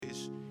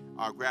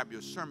grab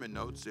your sermon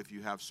notes if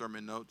you have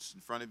sermon notes in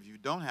front of you. If you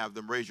don't have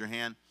them, raise your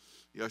hand.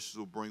 The ushers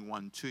will bring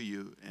one to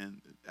you.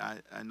 And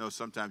I know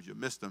sometimes you'll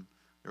miss them.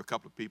 There are a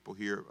couple of people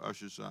here.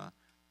 Ushers,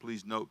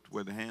 please note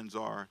where the hands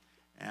are.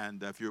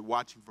 And if you're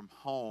watching from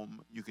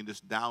home, you can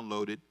just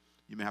download it.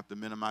 You may have to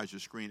minimize your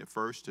screen at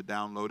first to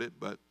download it,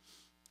 but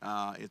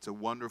it's a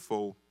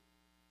wonderful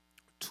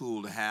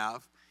tool to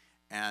have.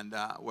 And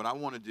what I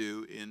want to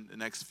do in the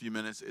next few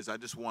minutes is I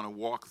just want to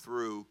walk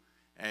through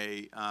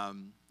a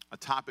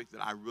topic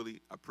that I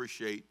really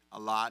appreciate a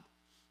lot.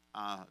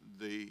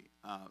 The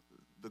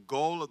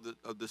goal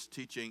of this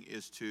teaching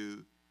is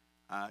to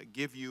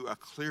give you a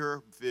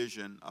clear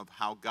vision of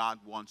how God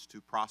wants to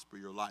prosper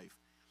your life.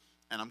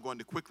 And I'm going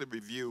to quickly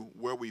review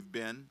where we've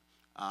been.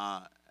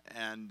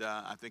 And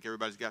I think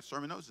everybody's got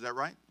sermon notes. Is that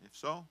right? If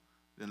so,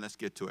 then let's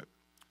get to it.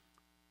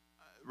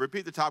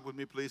 Repeat the topic with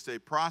me, please. Say,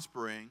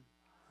 prospering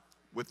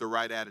with the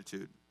right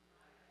attitude.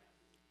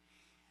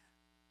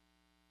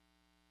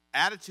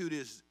 Attitude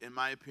is, in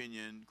my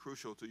opinion,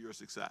 crucial to your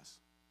success.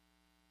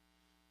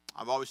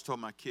 I've always told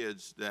my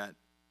kids that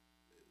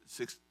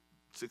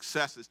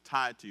success is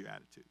tied to your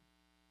attitude.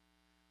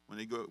 When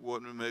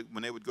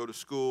they would go to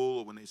school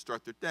or when they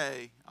start their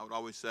day, I would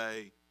always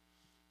say,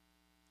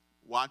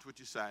 watch what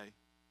you say,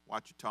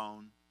 watch your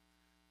tone.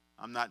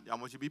 I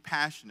want you to be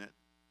passionate,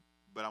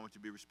 but I want you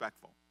to be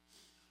respectful.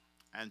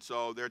 And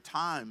so there are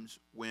times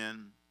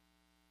when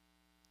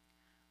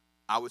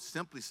I would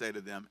simply say to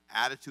them,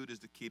 attitude is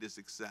the key to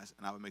success,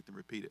 and I would make them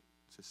repeat it.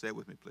 So say it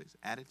with me, please.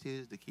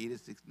 Attitude is the key to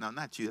success. No,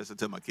 not you. That's what I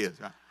tell my kids,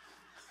 right?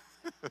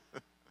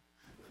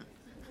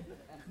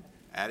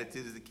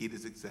 Attitude is the key to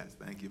success.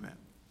 Thank you, man.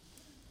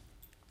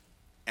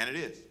 And it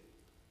is.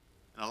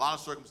 In a lot of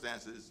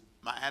circumstances,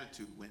 my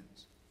attitude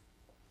wins.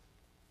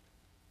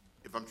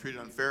 If I'm treated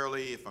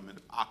unfairly, if I'm in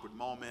an awkward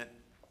moment,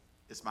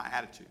 it's my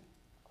attitude.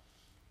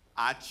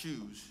 I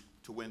choose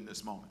to win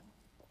this moment.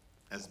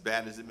 As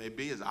bad as it may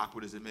be, as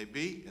awkward as it may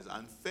be, as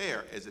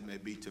unfair as it may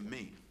be to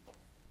me,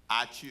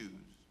 I choose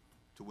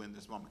to win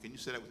this moment. Can you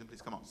say that with me,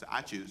 please? Come on, say,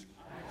 I choose.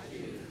 I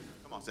choose.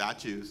 Come on, say, I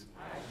choose,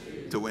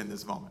 to win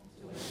this moment.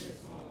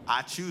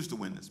 I choose to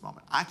win this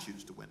moment. I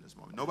choose to win this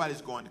moment.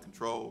 Nobody's going to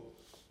control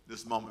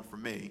this moment for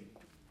me.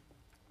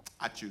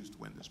 I choose to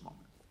win this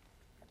moment.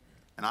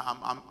 And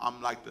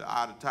I'm like the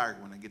eye of the tiger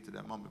when I get to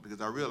that moment,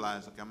 because I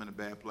realize, like, I'm in a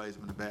bad place,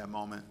 I'm in a bad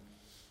moment.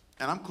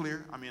 And I'm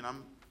clear. I mean,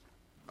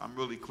 I'm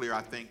really clear.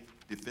 I think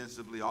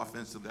defensively,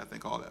 offensively, I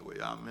think all that way.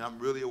 I mean, I'm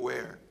really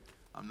aware.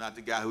 I'm not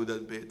the guy who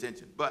doesn't pay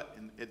attention. But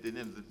at the end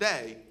of the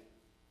day,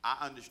 I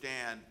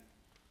understand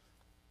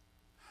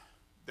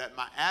that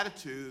my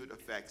attitude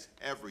affects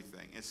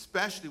everything,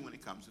 especially when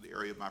it comes to the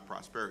area of my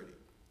prosperity.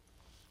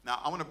 Now,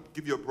 I want to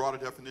give you a broader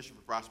definition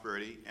for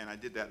prosperity, and I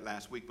did that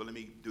last week, but let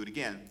me do it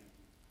again.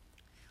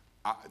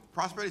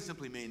 Prosperity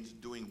simply means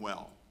doing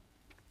well.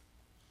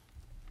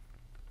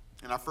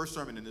 In our first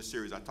sermon in this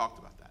series, I talked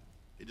about that.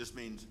 It just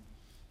means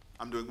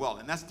I'm doing well.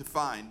 And that's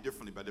defined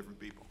differently by different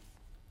people.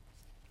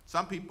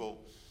 Some people,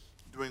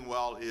 doing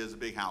well is a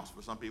big house.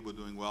 For some people,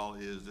 doing well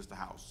is just a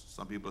house.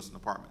 Some people, it's an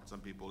apartment. Some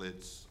people,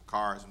 it's a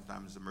car.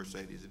 Sometimes it's a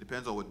Mercedes. It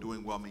depends on what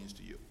doing well means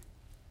to you.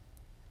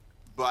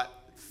 But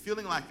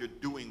feeling like you're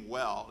doing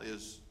well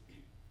is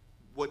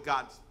what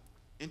God's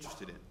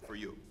interested in for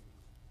you.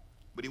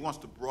 But he wants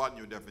to broaden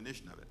your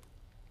definition of it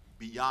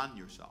beyond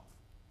yourself.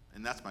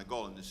 And that's my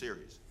goal in this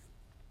series.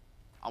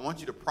 I want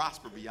you to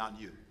prosper beyond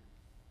you,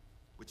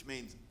 which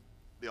means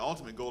the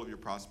ultimate goal of your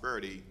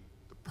prosperity,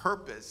 the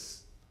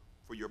purpose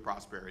for your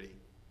prosperity,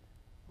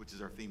 which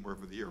is our theme word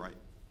for the year, right?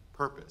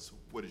 Purpose.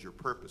 What is your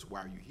purpose?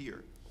 Why are you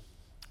here?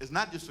 It's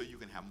not just so you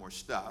can have more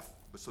stuff,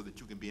 but so that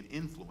you can be an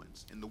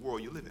influence in the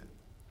world you live in.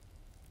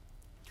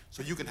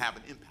 So you can have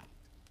an impact.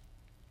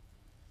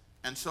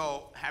 And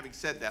so, having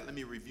said that, let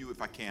me review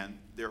if I can.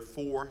 There are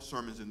 4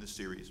 sermons in this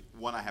series.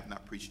 1 I have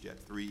not preached yet.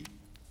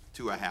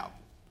 2 I have.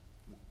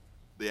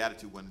 The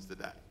attitude one is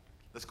today.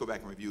 Let's go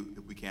back and review,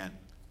 if we can,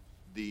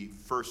 the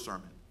first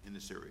sermon in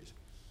the series.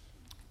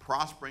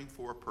 Prospering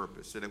for a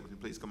purpose. Say that with me,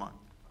 please. Come on.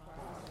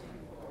 Prospering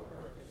for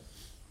a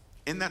purpose.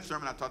 In that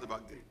sermon, I talked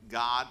about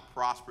God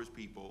prospers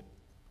people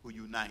who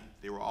unite.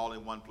 They were all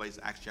in one place,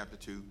 Acts chapter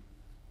 2,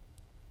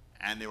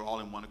 and they were all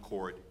in one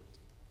accord,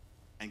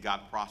 and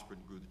God prospered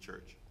and grew the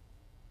church.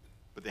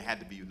 But they had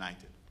to be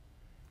united.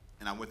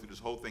 And I went through this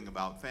whole thing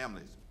about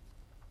families.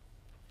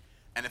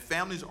 And if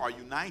families are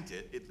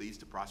united, it leads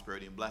to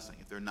prosperity and blessing.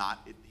 If they're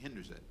not, it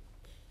hinders it.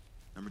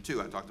 Number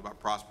 2, I talked about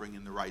prospering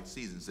in the right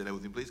season. Say that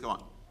with me, please. Come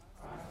on.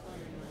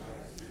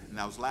 And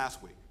that was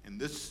last week. And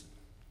this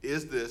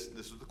was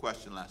the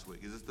question last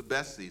week. Is this the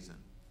best season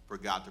for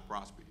God to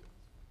prosper you?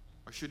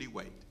 Or should he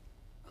wait?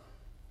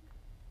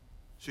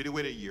 Should he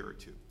wait a year or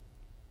 2?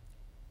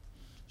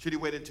 Should he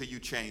wait until you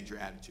change your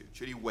attitude?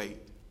 Should he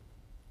wait?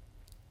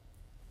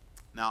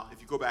 Now,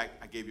 if you go back,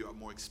 I gave you a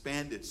more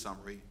expanded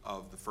summary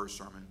of the first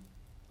sermon,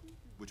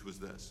 which was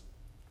this.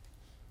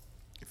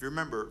 If you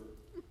remember,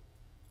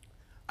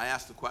 I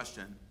asked the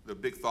question, the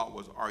big thought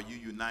was, are you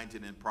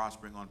united and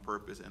prospering on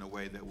purpose in a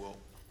way that will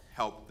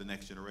help the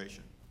next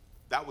generation?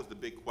 That was the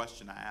big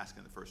question I asked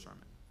in the first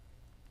sermon.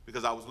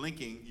 because I was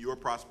linking your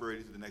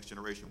prosperity to the next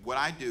generation. What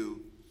I do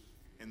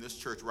in this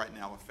church right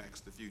now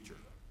affects the future.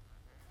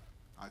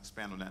 I'll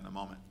expand on that in a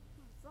moment.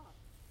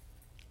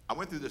 I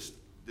went through this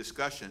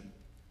discussion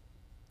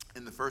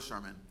in the first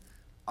sermon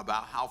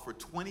about how for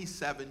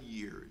 27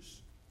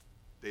 years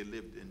they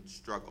lived in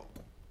struggle.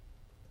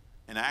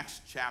 In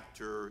Acts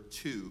chapter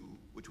 2,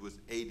 which was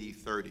AD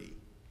 30,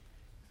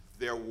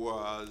 there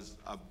was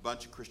a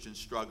bunch of Christians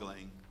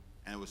struggling,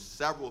 and it was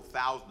several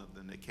thousand of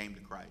them that came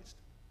to Christ.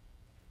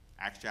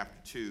 Acts chapter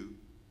 2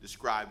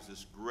 describes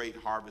this great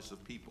harvest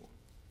of people.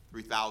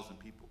 3,000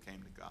 people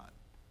came to God.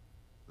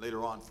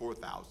 Later on,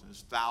 4,000.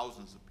 There's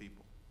thousands of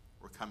people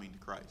were coming to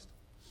Christ.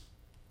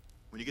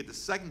 When you get to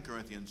 2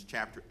 Corinthians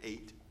chapter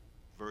 8,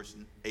 verse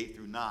 8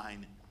 through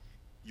 9,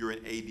 you're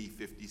in AD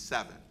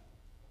 57.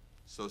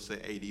 So say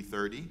AD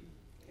 30.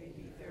 AD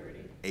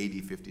 30.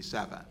 AD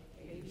 57. AD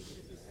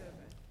 57.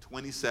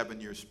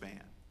 27-year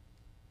span.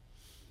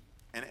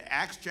 And in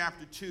Acts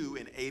chapter 2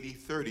 in AD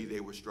 30, they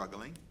were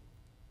struggling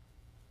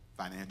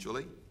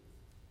financially.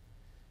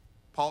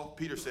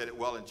 Peter said it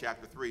well in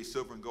chapter 3,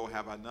 silver and gold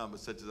have I none, but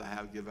such as I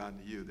have give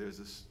unto you. There's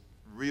this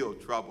real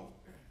trouble.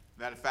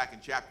 Matter of fact, in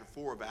chapter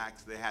 4 of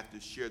Acts, they had to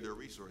share their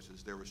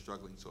resources. They were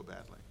struggling so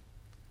badly.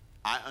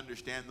 I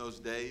understand those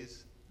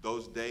days.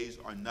 Those days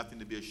are nothing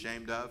to be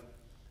ashamed of.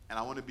 And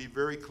I want to be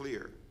very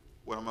clear.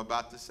 What I'm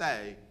about to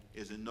say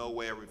is in no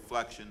way a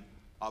reflection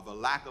of a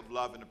lack of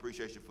love and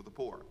appreciation for the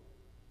poor.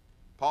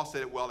 Paul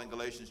said it well in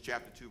Galatians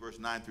chapter 2, verse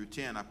 9 through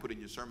 10. I put in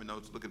your sermon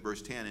notes, look at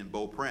verse 10 in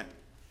bold print.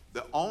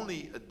 The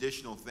only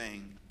additional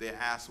thing they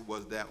asked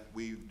was that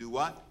we do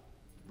what?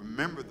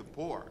 Remember the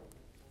poor.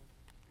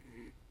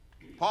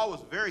 Paul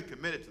was very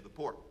committed to the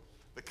poor.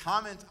 The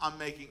comments I'm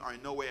making are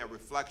in no way a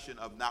reflection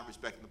of not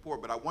respecting the poor,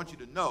 but I want you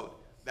to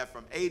note that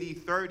from AD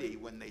 30,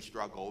 when they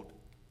struggled,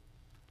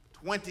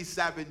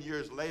 27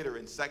 years later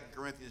in 2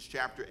 Corinthians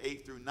chapter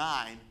 8 through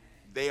 9,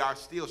 they are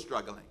still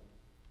struggling.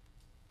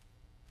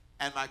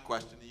 And my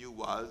question to you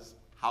was,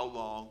 how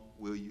long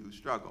will you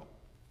struggle?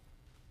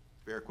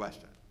 Fair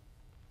question.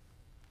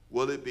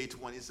 Will it be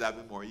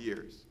 27 more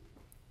years?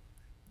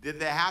 Did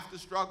they have to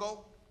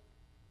struggle?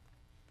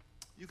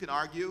 You can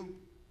argue.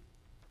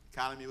 The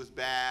economy was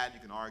bad. You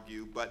can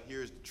argue. But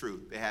here's the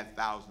truth. They had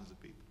thousands of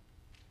people.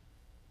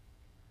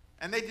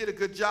 And they did a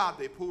good job.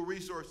 They pooled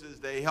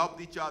resources. They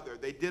helped each other.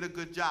 They did a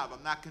good job.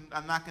 I'm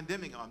not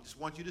condemning them. I just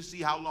want you to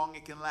see how long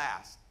it can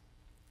last.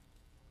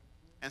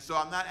 And so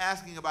I'm not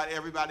asking about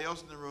everybody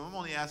else in the room. I'm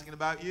only asking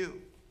about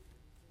you.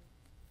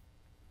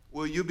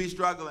 Will you be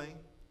struggling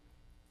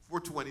for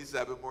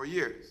 27 more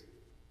years?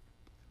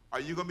 Are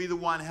you going to be the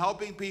one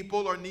helping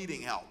people or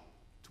needing help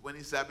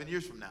 27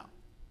 years from now?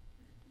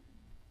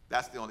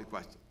 That's the only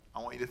question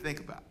I want you to think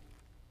about.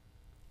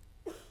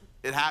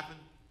 It happened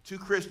to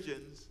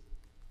Christians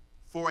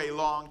for a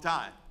long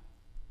time.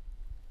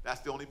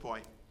 That's the only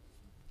point.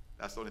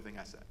 That's the only thing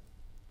I said.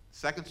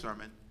 Second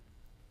sermon,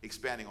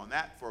 expanding on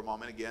that for a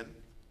moment again,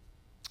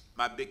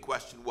 my big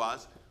question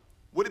was,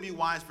 would it be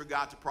wise for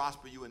God to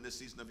prosper you in this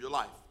season of your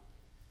life?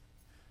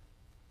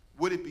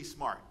 Would it be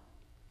smart?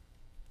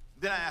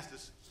 Then I asked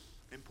this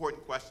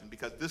important question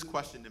because this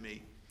question to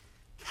me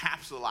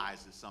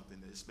capsulizes something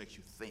that just makes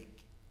you think.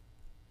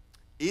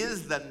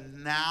 Is the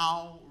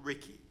now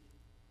Ricky,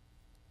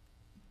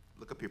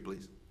 look up here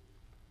please,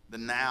 the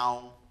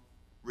now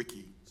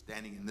Ricky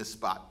standing in this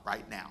spot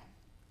right now,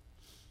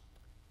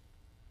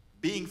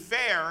 being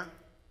fair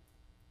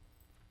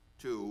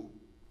to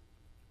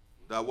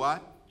the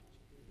what?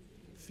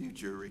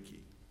 Future Ricky.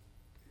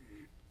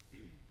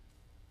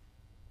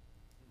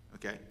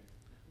 Okay?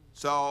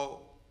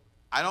 So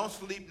I don't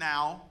sleep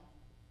now,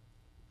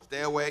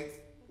 stay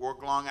awake,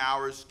 work long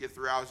hours, get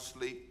 3 hours of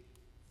sleep.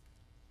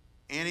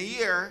 In a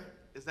year,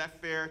 is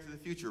that fair to the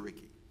future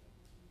Ricky?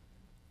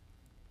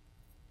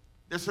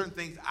 There's certain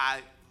things I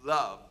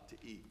love to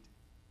eat.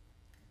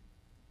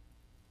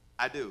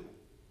 I do.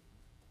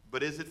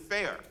 But is it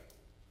fair?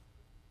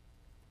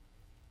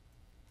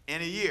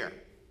 In a year,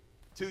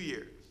 2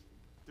 years,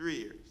 3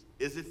 years,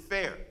 is it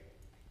fair?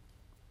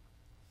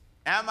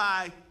 Am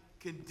I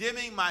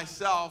condemning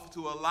myself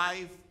to a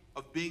life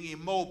of being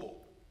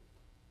immobile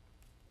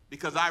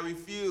because I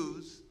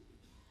refuse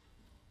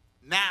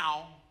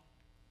now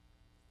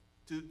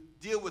to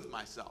deal with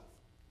myself?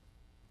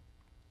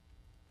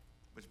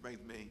 Which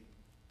brings me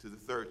to the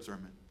third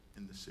sermon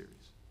in this series.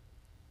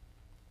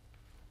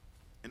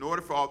 In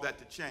order for all that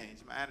to change,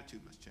 my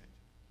attitude must change.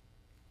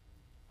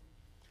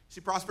 See,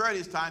 prosperity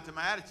is tied to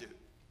my attitude.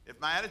 If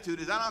my attitude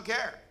is, I don't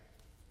care.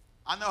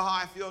 I know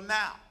how I feel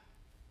now.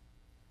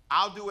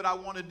 I'll do what I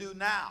want to do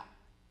now.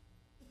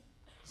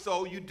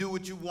 So you do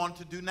what you want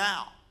to do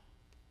now.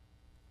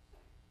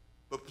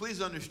 But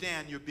please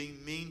understand, you're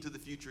being mean to the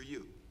future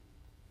you.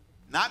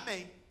 Not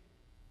me,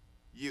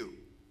 you.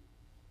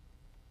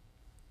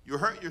 You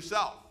hurt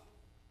yourself.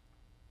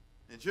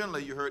 And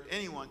generally, you hurt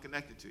anyone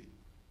connected to you.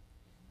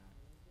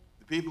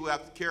 The people who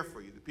have to care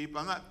for you. The people,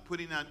 I'm not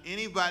putting down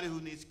anybody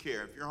who needs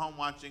care. If you're home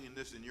watching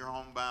and you're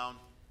homebound,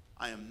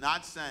 I am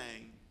not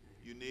saying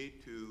you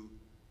need to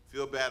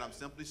feel bad. I'm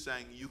simply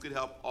saying you could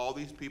help all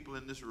these people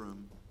in this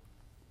room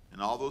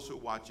and all those who are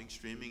watching,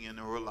 streaming in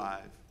or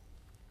live,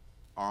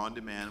 or on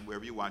demand,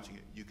 wherever you're watching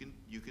it.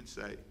 You can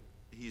say,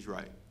 he's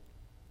right.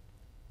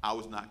 I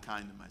was not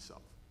kind to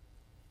myself.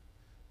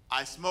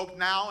 I smoke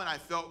now and I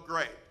felt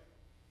great.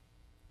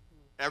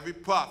 Every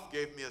puff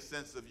gave me a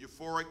sense of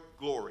euphoric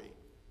glory.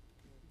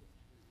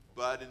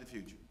 But in the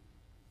future,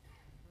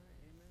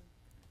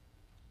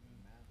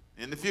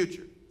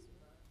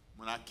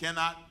 when I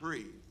cannot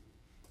breathe,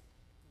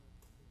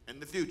 in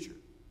the future,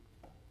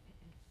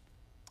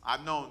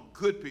 I've known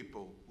good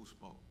people who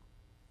smoke,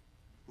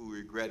 who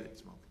regretted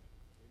smoking.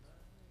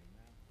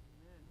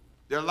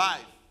 Their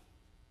life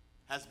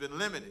has been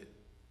limited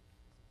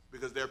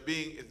because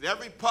it's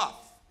every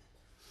puff,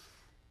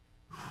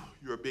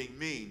 you are being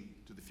mean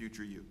to the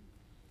future you.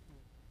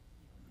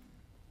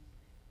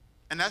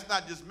 And that's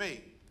not just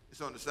me.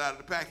 It's on the side of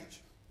the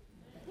package.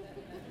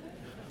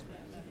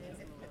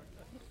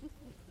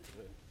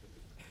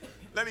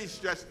 Let me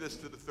stretch this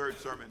to the third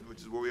sermon, which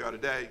is where we are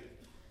today.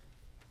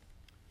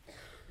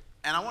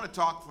 And I want to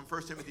talk from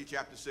 1 Timothy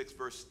chapter 6,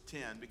 verse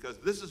 10, because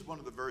this is one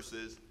of the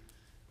verses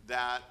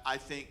that I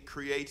think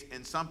creates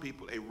in some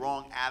people a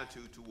wrong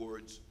attitude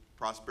towards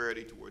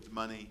prosperity, towards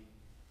money.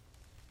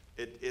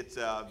 It's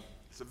a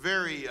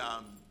very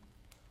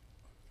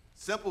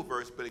simple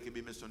verse, but it can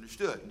be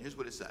misunderstood. And here's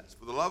what it says.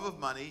 For the love of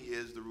money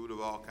is the root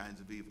of all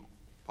kinds of evil.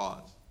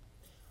 Pause.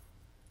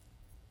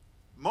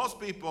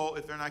 Most people,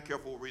 if they're not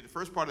careful, will read the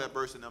first part of that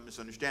verse and they'll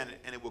misunderstand it,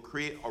 and it will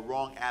create a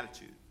wrong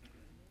attitude.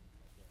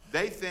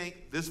 They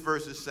think this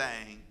verse is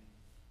saying,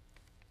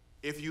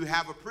 if you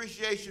have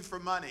appreciation for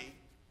money,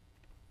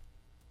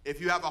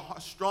 if you have a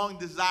strong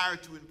desire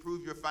to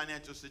improve your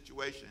financial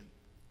situation,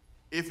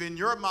 if in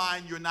your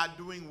mind you're not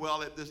doing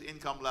well at this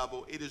income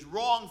level, it is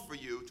wrong for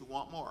you to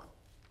want more.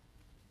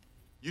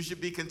 You should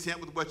be content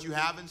with what you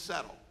have and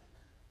settle.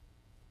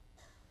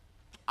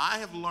 I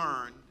have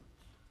learned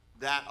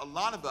that a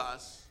lot of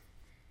us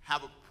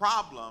have a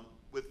problem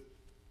with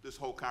this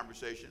whole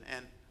conversation,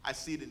 and I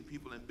see it in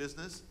people in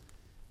business.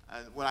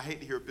 And what I hate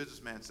to hear a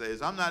businessman say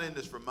is, I'm not in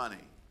this for money.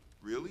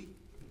 Really?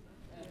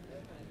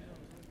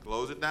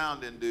 Close it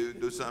down then,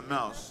 dude. Do something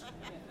else.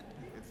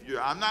 If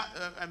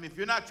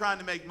you're not trying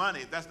to make money,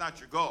 if that's not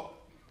your goal.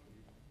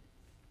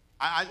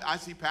 I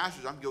see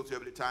pastors, I'm guilty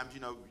of it at times,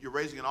 you're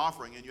raising an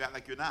offering and you act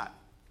like you're not.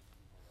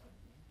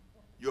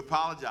 You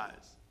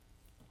apologize.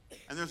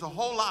 And there's a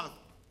whole lot of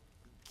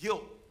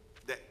guilt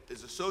that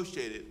is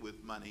associated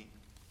with money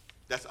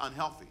that's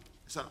unhealthy.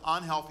 It's an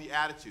unhealthy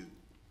attitude.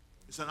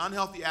 It's an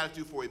unhealthy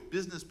attitude for a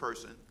business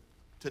person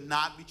to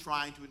not be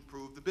trying to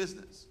improve the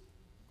business.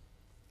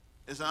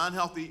 It's an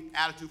unhealthy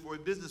attitude for a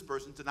business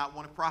person to not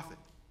want to profit.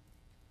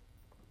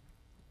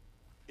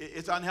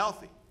 It's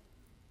unhealthy.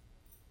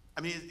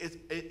 I mean,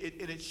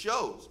 it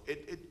shows.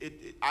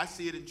 I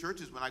see it in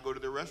churches when I go to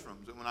their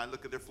restrooms and when I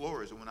look at their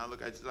floors and when I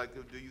just like,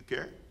 do you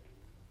care?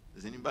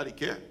 Does anybody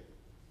care?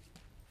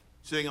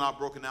 Sitting on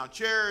broken down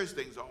chairs,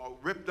 things are all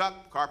ripped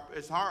up, carpet,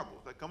 it's horrible.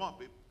 It's like, come on,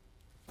 people.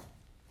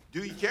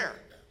 Do you care?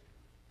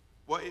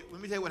 Well,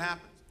 let me tell you what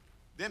happens.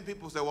 Then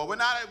people say, well, we're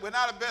not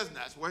a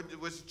business. We're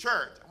a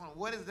church. I wonder,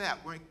 what is that?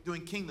 We're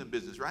doing kingdom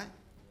business, right?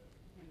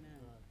 Amen.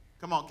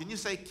 Come on, can you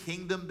say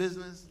kingdom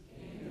business?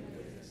 Kingdom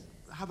business.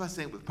 How about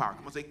saying it with power?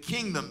 Come on, say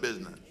kingdom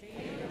business.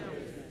 Kingdom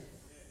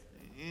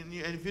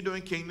business. And if you're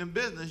doing kingdom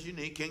business, you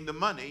need kingdom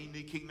money. You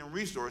need kingdom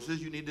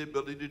resources. You need the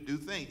ability to do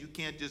things. You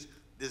can't just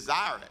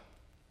desire it.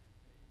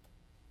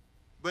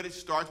 But it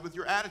starts with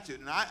your attitude.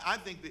 And I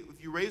think that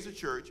if you raise a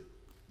church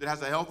that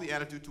has a healthy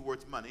attitude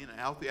towards money and a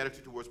healthy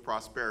attitude towards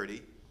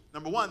prosperity,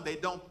 number one, they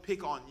don't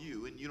pick on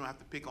you, and you don't have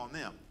to pick on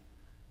them.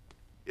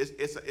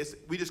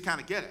 We just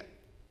kind of get it.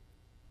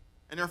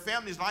 And there are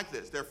families like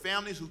this. There are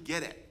families who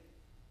get it.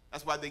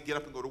 That's why they get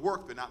up and go to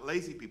work. They're not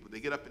lazy people. They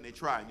get up and they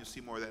try, and you'll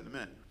see more of that in a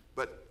minute.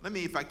 But let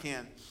me, if I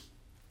can,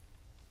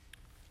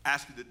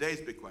 ask you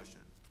today's big question.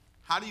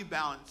 How do you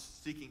balance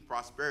seeking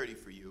prosperity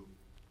for you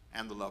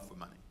and the love for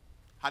money?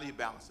 How do you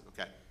balance it?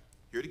 Okay,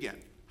 hear it again.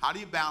 How do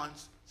you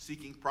balance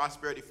seeking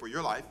prosperity for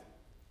your life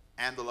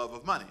and the love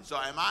of money? So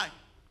am I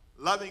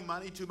loving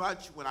money too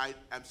much when I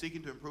am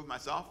seeking to improve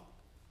myself?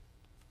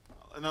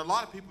 And there are a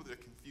lot of people that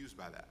are confused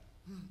by that.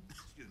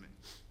 Excuse me.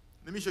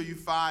 Let me show you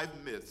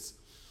 5 myths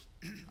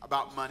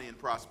about money and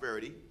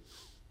prosperity.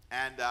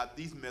 And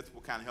these myths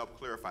will kind of help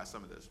clarify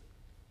some of this.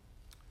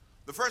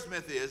 The first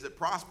myth is that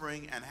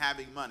prospering and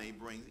having money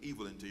brings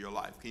evil into your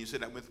life. Can you say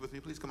that myth with me,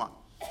 please? Come on.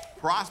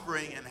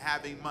 Prospering and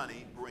having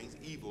money brings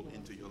evil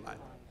into your life.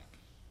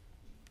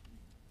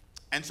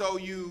 And so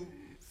you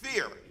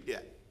fear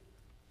it.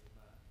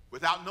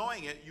 Without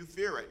knowing it, you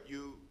fear it.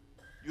 You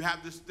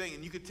have this thing,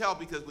 and you can tell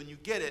because when you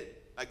get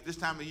it, like this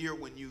time of year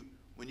when you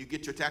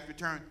get your tax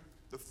return,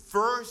 the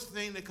first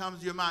thing that comes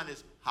to your mind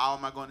is, how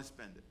am I going to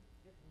spend it?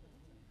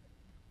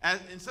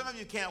 And some of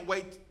you can't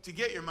wait to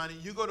get your money.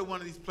 You go to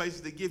one of these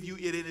places that give you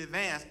it in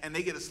advance, and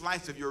they get a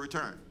slice of your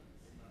return.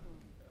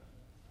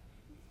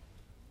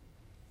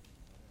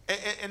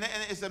 And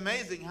it's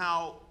amazing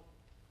how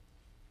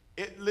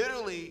it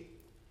literally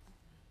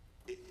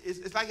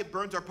it's like it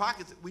burns our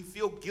pockets. We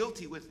feel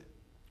guilty with it.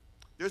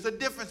 There's a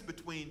difference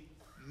between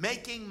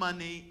making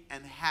money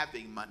and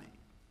having money.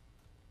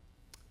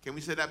 Can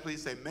we say that,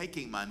 please? Say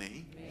making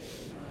money,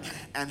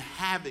 and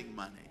having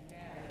money.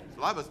 So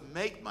a lot of us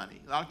make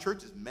money. A lot of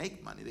churches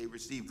make money. They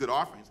receive good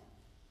offerings,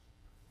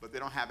 but they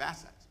don't have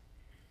assets.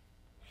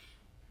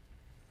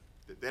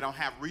 They don't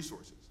have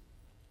resources.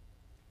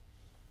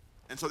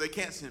 And so they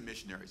can't send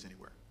missionaries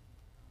anywhere.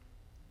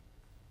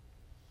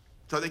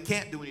 So they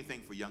can't do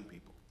anything for young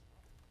people.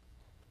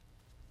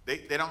 They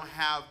don't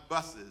have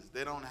buses.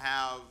 They don't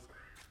have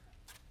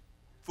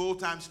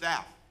full-time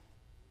staff.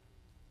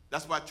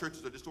 That's why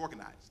churches are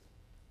disorganized.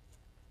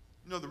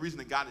 You know, the reason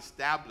that God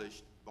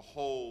established the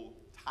whole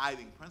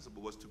tithing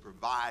principle was to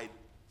provide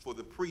for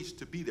the priest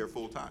to be there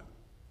full-time,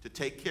 to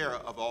take care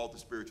of all the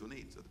spiritual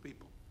needs of the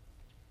people.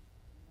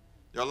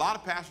 There are a lot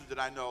of pastors that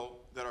I know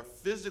that are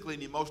physically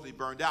and emotionally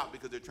burned out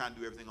because they're trying to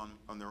do everything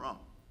on their own.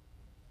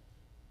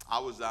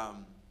 I'll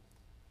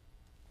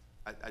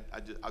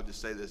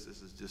just say this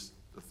is just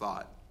the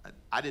thought.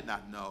 I did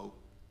not know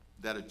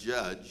that a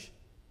judge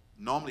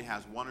normally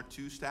has 1 or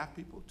 2 staff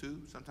people,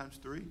 2, sometimes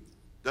 3,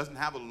 doesn't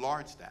have a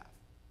large staff.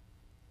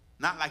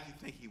 Not like you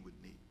think he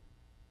would need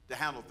to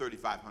handle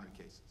 3,500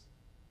 cases.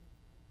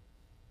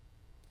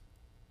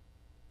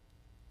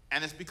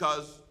 And it's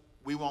because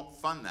we won't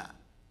fund that,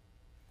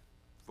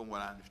 from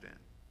what I understand.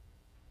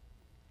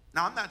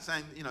 Now, I'm not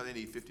saying, they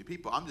need 50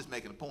 people. I'm just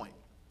making a point.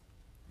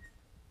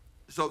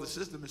 So the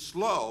system is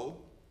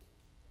slow,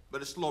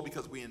 but it's slow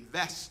because we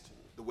invest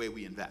the way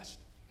we invest.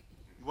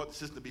 You want the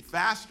system to be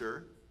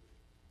faster,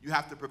 you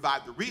have to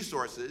provide the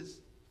resources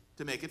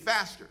to make it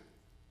faster.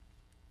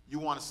 You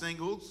want a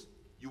singles,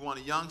 you want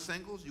a young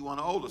singles, you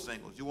want an older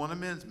singles, you want a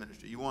men's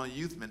ministry, you want a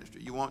youth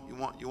ministry, you want.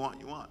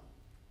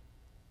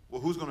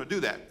 Well, who's going to do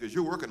that? Because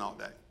you're working all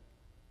day.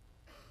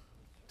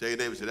 Tell your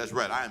neighbor, say, that's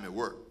right, I am at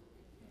work.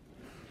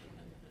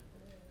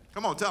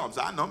 Come on, tell them,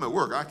 say, I know I'm at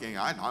work. I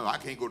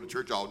can't go to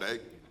church all day.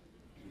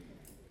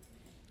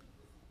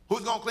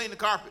 Who's going to clean the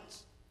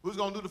carpets? Who's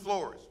going to do the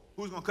floors?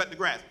 Who's going to cut the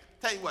grass?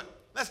 Tell you what,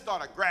 let's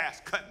start a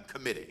grass cutting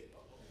committee.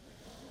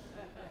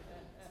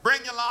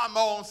 Bring your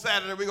lawnmower on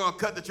Saturday. We're going to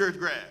cut the church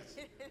grass.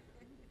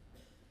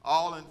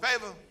 All in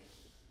favor?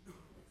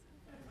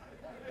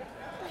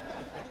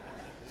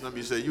 Some of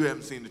you say, you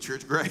haven't seen the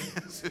church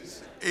grass.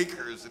 It's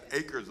acres and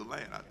acres of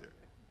land out there.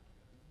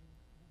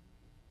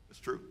 It's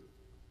true.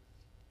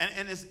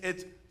 And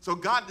it's so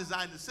God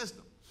designed the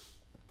system.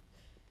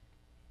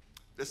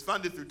 It's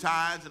funded through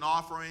tithes and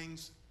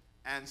offerings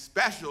and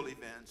special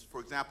events. For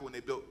example, when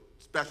they built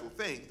special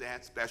things, they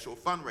had special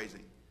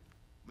fundraising.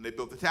 When they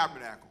built the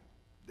tabernacle,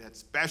 they had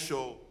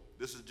special,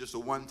 this is just a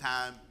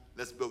one-time,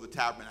 let's build the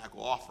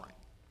tabernacle offering.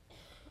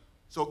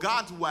 So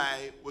God's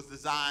way was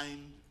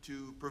designed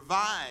to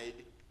provide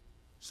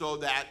so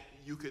that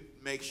you could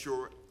make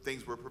sure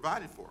things were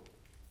provided for.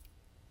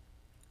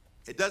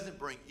 It doesn't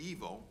bring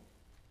evil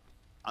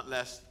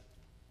unless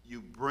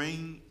you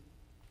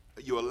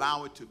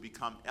allow it to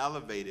become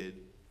elevated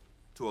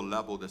to a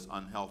level that's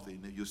unhealthy,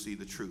 and then you'll see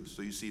the truth.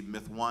 So you see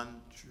myth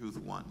 1, truth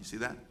 1. You see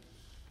that?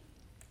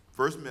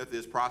 First myth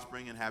is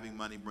prospering and having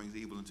money brings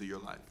evil into your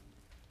life.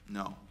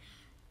 No.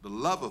 The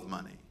love of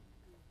money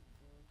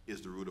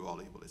is the root of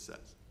all evil, it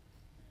says.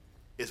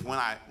 It's when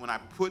I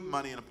put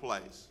money in a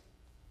place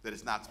that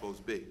it's not supposed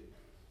to be.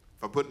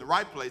 If I put it in the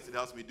right place, it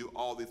helps me do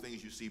all the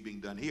things you see being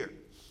done here.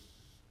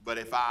 But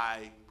if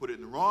I put it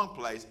in the wrong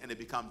place and it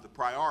becomes the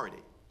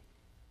priority,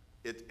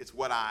 it's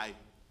what I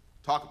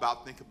talk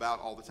about, think about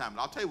all the time. And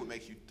I'll tell you what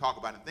makes you talk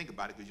about it and think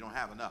about it, because you don't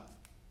have enough.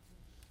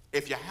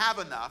 If you have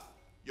enough,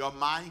 your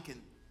mind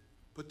can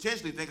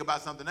potentially think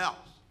about something else.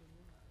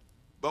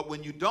 But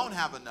when you don't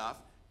have enough,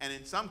 and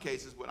in some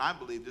cases, what I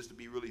believe, just to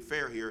be really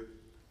fair here,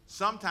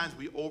 sometimes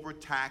we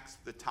overtax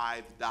the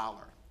tithe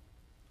dollar.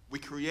 We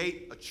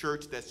create a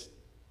church that's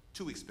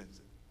too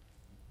expensive.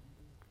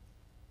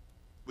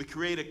 We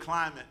create a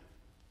climate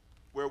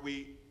where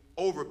we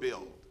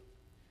overbuild.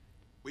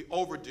 We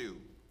overdo.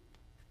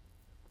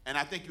 And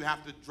I think you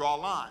have to draw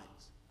lines.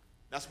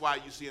 That's why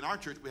you see in our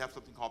church we have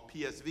something called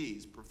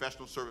PSVs,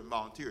 Professional Servant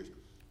Volunteers.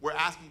 We're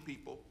asking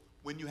people,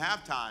 when you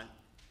have time,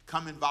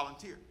 come and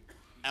volunteer.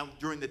 And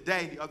during the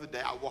day, the other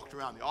day, I walked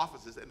around the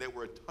offices and there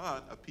were a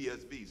ton of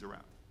PSVs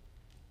around.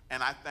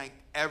 And I thanked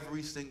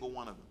every single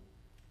one of them.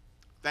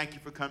 Thank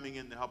you for coming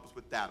in to help us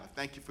with data.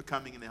 Thank you for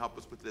coming in to help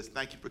us with this.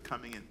 Thank you for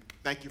coming in.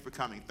 Thank you for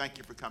coming. Thank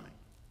you for coming.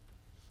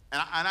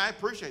 And I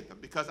appreciate them,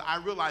 because I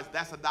realize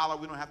that's a dollar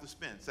we don't have to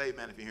spend. Say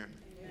amen if you hear me.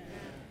 Amen.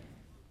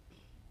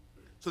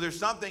 So there's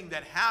something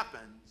that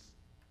happens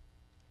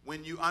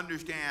when you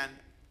understand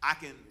I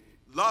can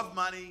love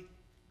money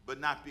but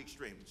not be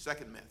extreme.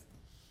 Second myth.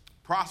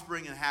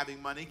 Prospering and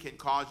having money can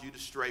cause you to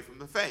stray from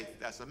the faith.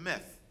 That's a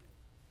myth.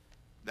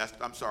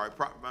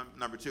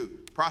 Number 2.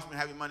 Prospering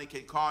and having money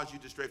can cause you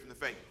to stray from the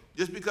faith.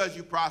 Just because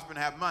you prosper and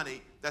have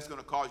money, that's going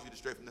to cause you to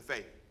stray from the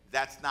faith.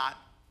 That's not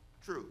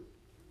true.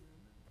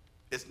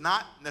 It's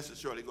not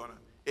necessarily going to,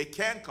 it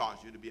can cause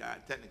you to be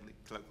technically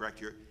correct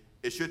here.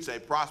 It should say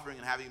prospering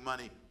and having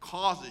money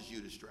causes you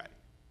to stray.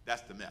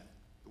 That's the myth.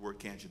 word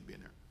can shouldn't be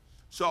in there.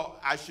 So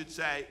I should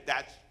say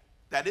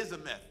that is a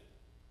myth.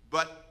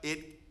 But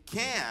it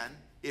can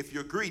if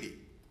you're greedy.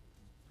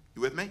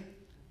 You with me?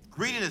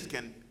 Greediness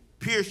can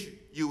pierce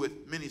you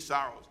with many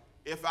sorrows.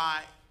 If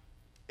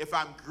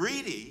I'm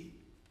greedy,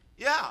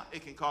 yeah,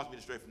 it can cause me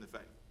to stray from the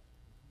faith.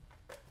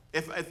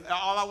 If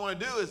all I want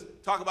to do is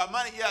talk about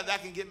money, yeah,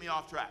 that can get me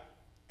off track.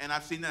 And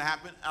I've seen that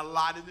happen a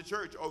lot in the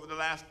church over the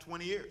last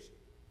 20 years.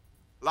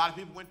 A lot of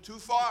people went too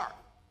far.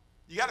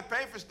 You got to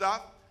pay for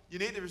stuff. You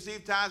need to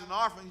receive tithes and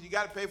offerings. You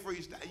got to pay for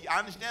your stuff. I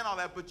understand all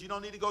that, but you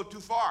don't need to go too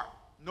far.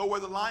 Know where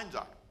the lines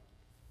are.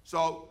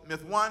 So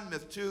myth 1,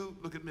 myth 2,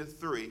 look at myth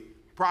 3.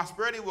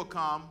 Prosperity will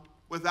come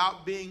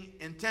without being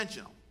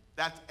intentional.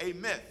 That's a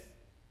myth.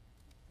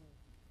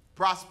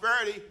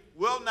 Prosperity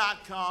will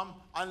not come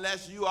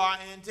unless you are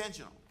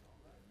intentional.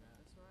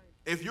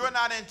 If you're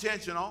not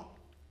intentional,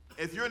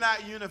 if you're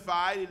not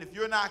unified, and if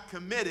you're not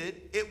committed,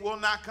 it will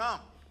not come.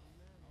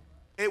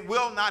 It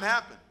will not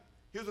happen.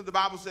 Here's what the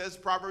Bible says,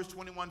 Proverbs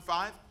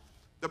 21:5.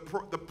 The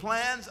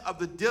plans of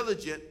the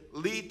diligent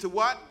lead to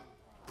what?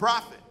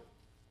 Profit.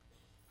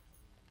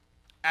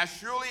 As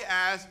surely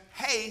as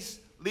haste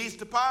leads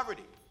to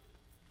poverty.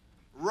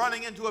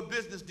 Running into a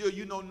business deal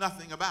you know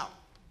nothing about.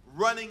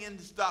 Running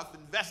into stuff,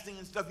 investing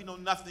in stuff you know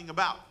nothing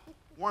about.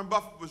 Warren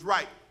Buffett was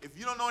right. If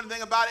you don't know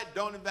anything about it,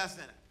 don't invest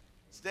in it.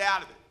 Stay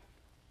out of it.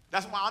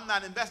 That's why I'm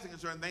not investing in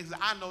certain things,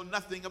 because I know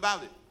nothing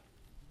about it.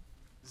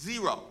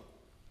 Zero.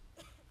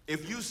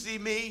 If you see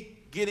me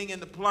getting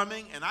into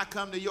plumbing and I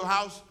come to your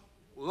house,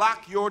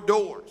 lock your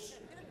doors.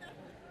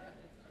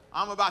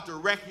 I'm about to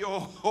wreck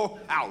your whole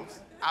house.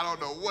 I don't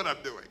know what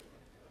I'm doing.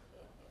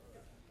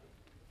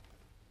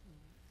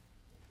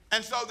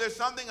 And so there's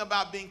something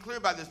about being clear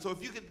about this. So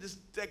if you could just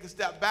take a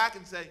step back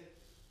and say,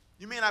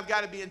 you mean I've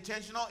got to be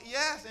intentional?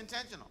 Yes,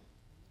 intentional.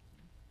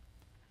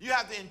 You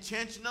have to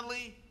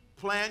intentionally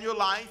plan your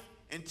life,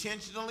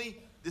 intentionally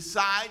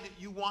decide that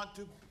you want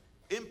to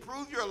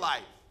improve your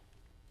life.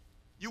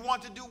 You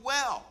want to do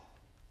well.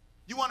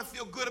 You want to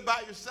feel good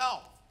about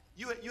yourself.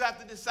 You have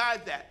to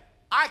decide that.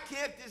 I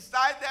can't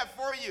decide that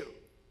for you.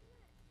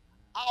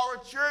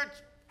 Our church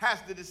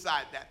has to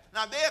decide that.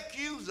 Now, they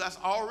accuse us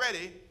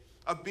already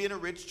of being a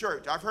rich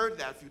church. I've heard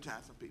that a few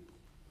times from people.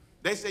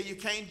 They say you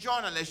can't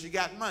join unless you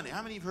got money.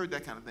 How many of you have heard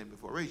that kind of thing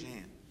before? Raise your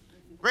hand.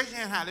 Raise your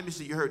hand high. Let me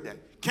see you heard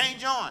that. Can't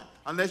join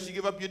unless you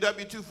give up your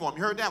W-2 form.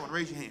 You heard that one?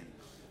 Raise your hand.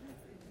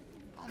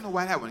 I don't know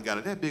why that one got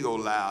it that big old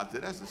loud.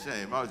 That's a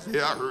shame. I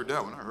heard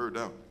that one. I heard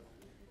that one.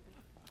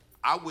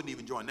 I wouldn't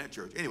even join that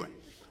church. Anyway,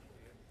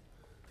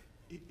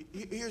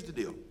 here's the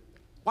deal.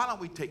 Why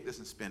don't we take this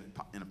and spend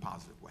it in a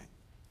positive way?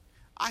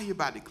 I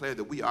hereby declare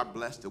that we are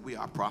blessed, that we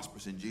are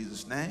prosperous in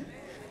Jesus' name.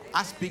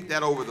 I speak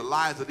that over the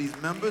lives of these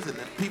members and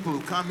the people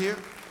who come here.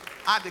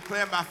 I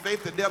declare by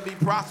faith that they'll be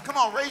prosperous. Come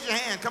on, raise your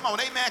hand. Come on,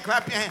 amen.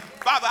 Clap your hand.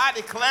 Father, I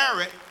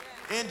declare it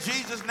in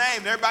Jesus'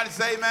 name. Everybody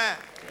say amen.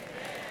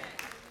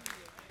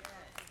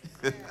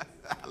 Amen.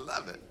 I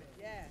love it.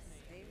 Yes,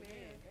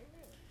 amen.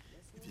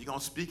 If you're going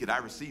to speak it, I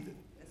receive it.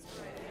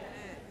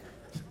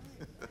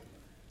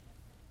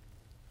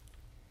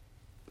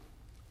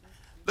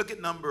 Look at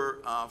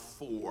number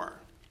 4.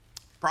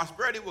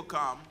 Prosperity will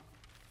come,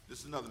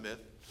 this is another myth,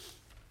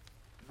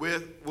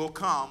 will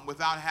come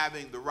without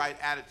having the right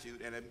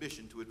attitude and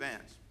ambition to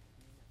advance.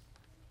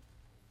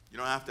 You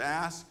don't have to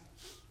ask.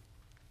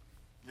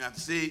 You don't have to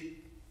see.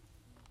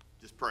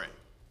 Just pray.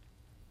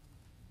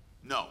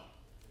 No.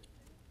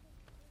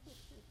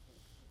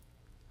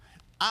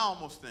 I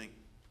almost think,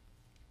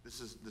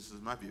 this is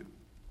my view,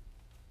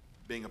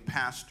 being a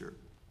pastor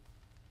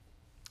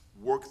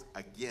works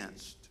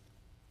against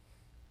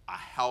a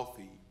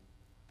healthy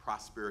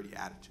prosperity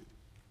attitude,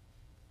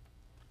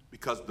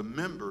 because the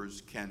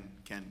members can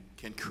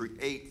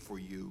create for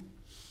you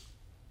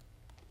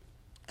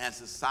and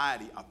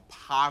society a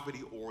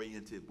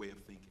poverty-oriented way of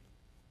thinking.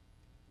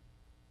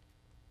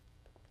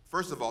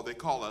 First of all, they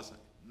call us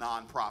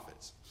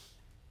non-profits.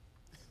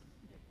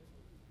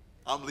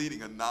 I'm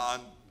leading a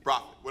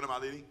non-profit. What am I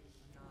leading?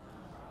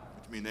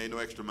 Which means there ain't no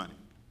extra money.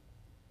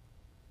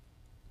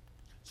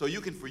 So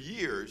you can, for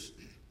years,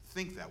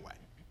 think that way.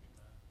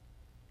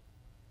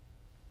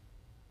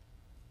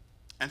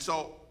 And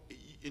so,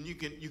 and you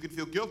can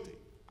feel guilty.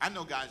 I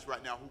know guys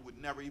right now who would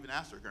never even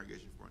ask their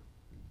congregation for it,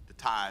 to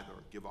tithe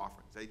or give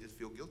offerings. They just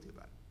feel guilty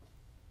about it.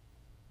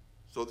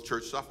 So the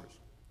church suffers.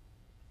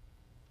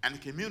 And the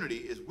community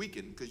is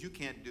weakened because you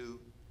can't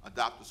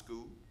adopt a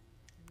school.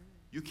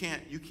 They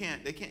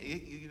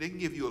can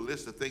give you a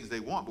list of things they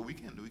want, but we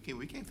can't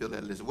fill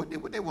that list. What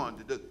they want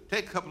to do,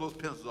 take a couple of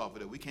those pencils off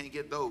of it. We can't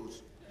get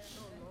those.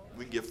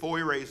 We can get 4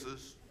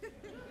 erasers.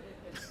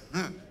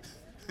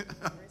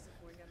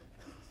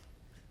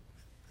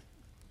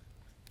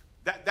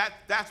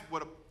 That's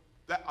what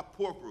a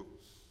poor group.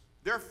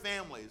 There are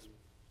families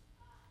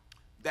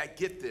that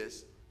get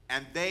this,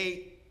 and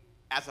they,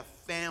 as a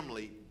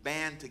family,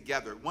 band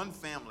together. One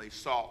family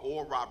saw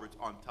Oral Roberts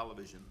on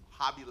television,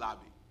 Hobby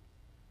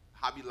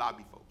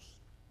Lobby folks,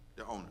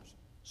 their owners,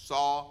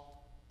 saw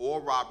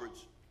Oral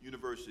Roberts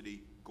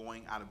University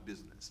going out of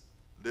business,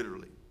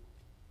 literally.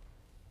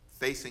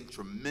 facing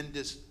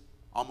tremendous,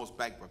 almost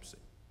bankruptcy.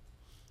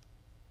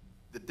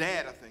 The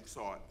dad, I think,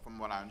 saw it, from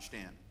what I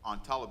understand,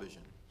 on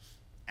television,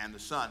 and the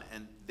son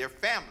and their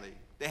family,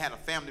 they had a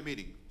family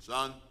meeting.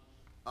 Son,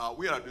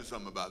 we ought to do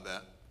something about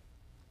that.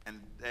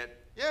 And Dad,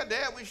 yeah,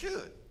 Dad, we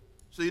should.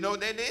 So you know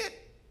what they did?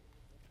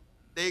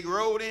 They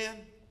rode in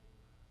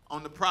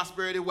on the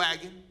prosperity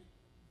wagon.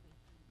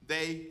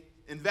 They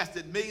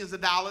invested millions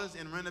of dollars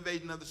in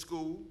renovation of the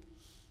school,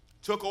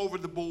 took over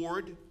the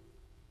board,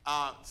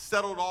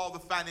 settled all the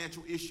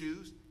financial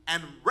issues,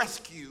 and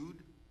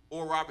rescued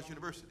Oral Roberts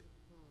University.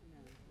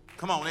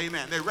 Come on,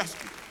 amen. They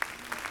rescued it.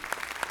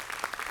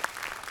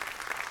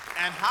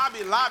 And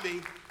Hobby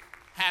Lobby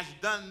has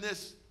done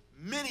this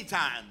many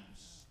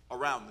times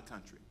around the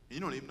country. And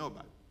you don't even know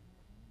about it.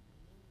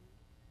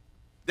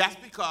 That's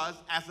because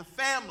as a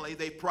family,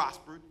 they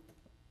prospered,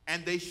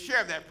 and they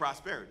share that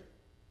prosperity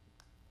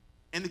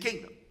in the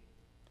kingdom.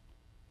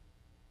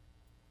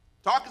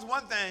 Talk is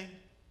one thing.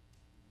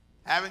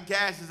 Having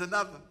cash is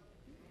another. Amen.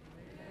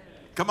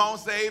 Come on,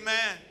 say amen.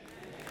 Amen.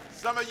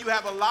 Some of you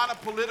have a lot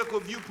of political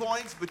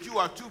viewpoints, but you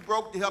are too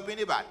broke to help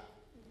anybody.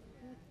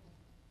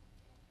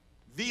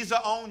 Visa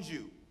owns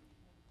you.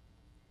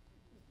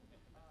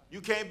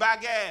 You can't buy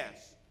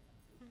gas.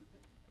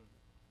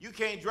 You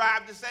can't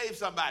drive to save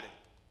somebody.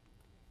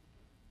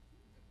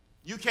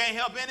 You can't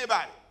help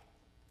anybody.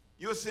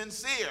 You're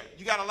sincere.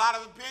 You got a lot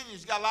of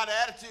opinions. You got a lot of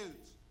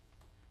attitudes.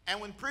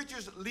 And when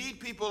preachers lead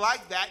people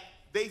like that,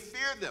 they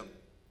fear them.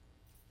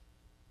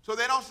 So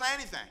they don't say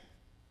anything.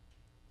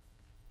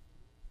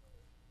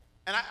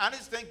 And I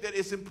just think that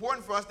it's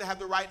important for us to have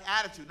the right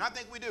attitude. And I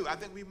think we do. I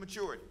think we've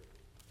matured.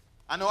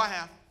 I know I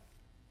have.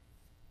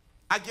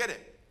 I get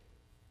it.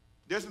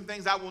 There's some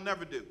things I will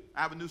never do.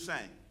 I have a new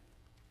saying.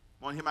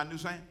 Want to hear my new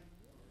saying?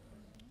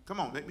 Come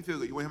on, make me feel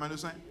good. You want to hear my new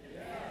saying?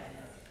 Yes.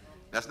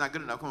 That's not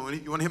good enough. Come on,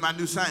 you want to hear my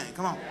new saying?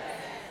 Come on. Yes.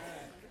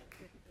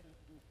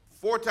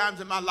 4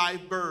 times in my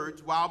life,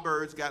 wild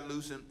birds got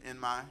loose in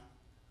my,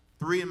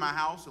 3 in my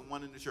house and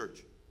 1 in the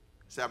church.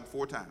 It's happened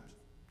 4 times.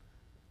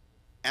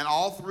 And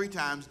all 3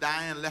 times,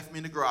 Diane left me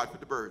in the garage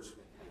with the birds.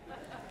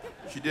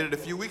 She did it a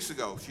few weeks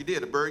ago. She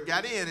did. A bird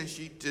got in, and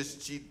she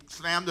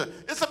slammed the,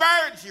 it's a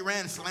bird! She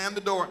ran, slammed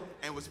the door,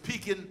 and was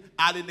peeking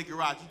out in the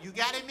garage. You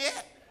got him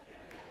yet?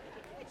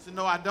 I said,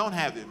 no, I don't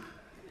have him.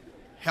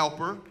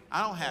 Helper,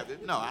 I don't have him.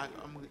 No,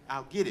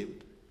 I'll get him.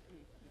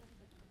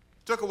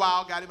 Took a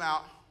while, got him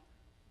out.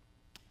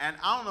 And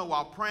I don't know,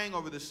 while praying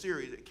over this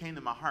series, it came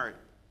to my heart.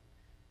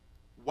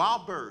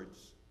 Wild birds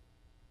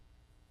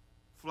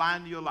fly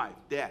into your life.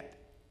 Death,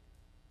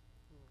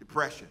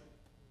 depression.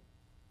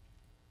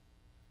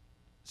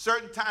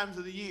 Certain times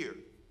of the year,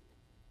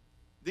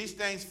 these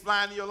things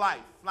fly into your life,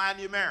 fly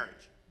into your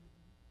marriage.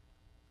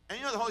 And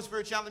you know what the Holy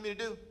Spirit challenged me to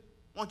do?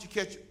 Why don't you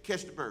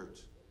catch the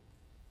birds?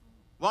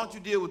 Why don't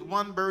you deal with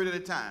one bird at a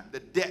time, the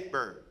dead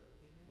bird?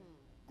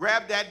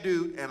 Grab that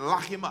dude and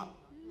lock him up.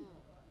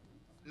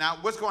 Now,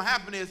 what's going to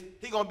happen is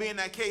he's going to be in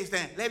that cage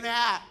saying, let me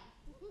out,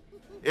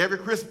 every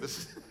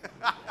Christmas.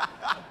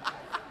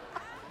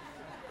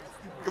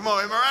 Come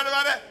on, am I right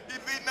about that? He's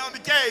beating on the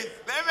cage.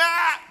 Let me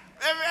out,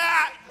 let me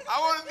out. I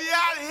want to be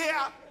out of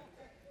here.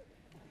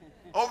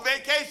 On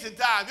vacation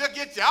time, he'll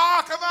get you.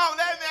 Oh, come on,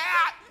 let me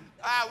out.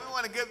 All right, we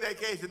want a good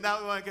vacation. Now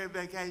we want a good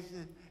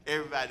vacation.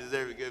 Everybody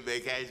deserves a good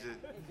vacation.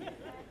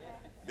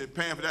 Been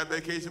paying for that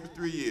vacation for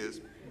 3 years.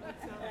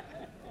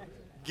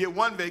 Get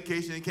one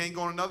vacation and can't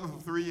go on another for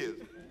 3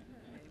 years.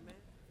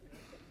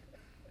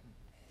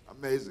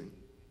 Amazing.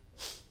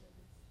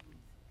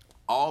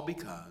 All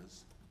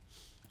because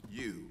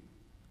you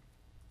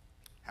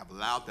have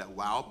allowed that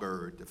wild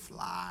bird to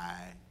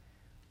fly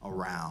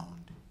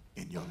around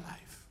in your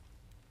life.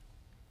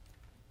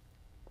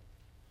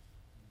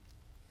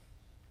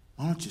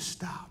 Why don't you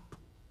stop?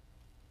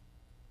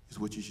 Is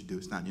what you should do.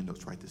 It's not in your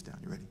notes. Write this down.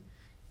 You ready?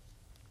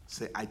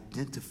 Say,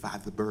 identify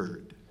the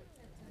bird.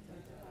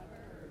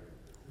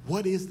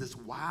 What is this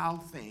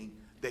wild thing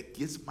that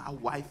gets my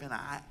wife and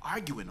I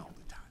arguing all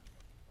the time?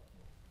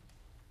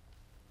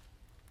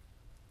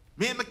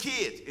 Me and my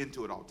kids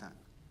into it all the time.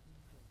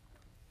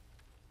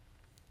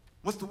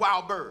 What's the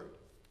wild bird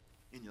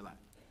in your life?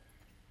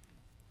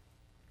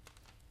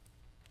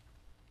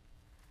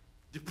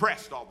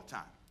 Depressed all the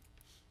time.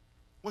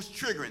 What's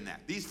triggering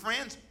that? These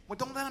friends? Well,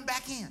 don't let them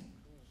back in.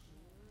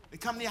 They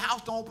come to your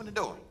house, don't open the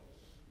door.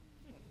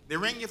 They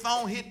ring your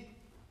phone, hit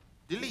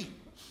delete.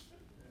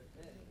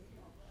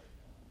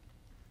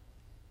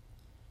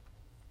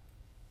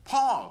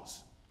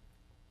 Pause.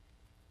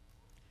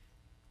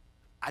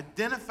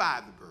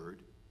 Identify the bird,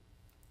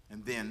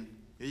 and then,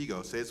 here you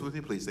go. Say this with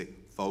me, please. Say,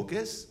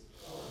 focus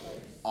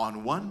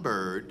on one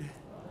bird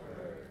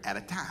at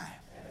a time.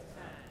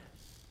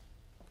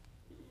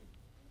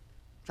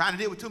 Trying to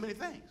deal with too many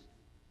things.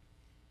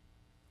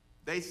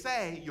 They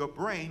say your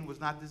brain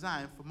was not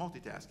designed for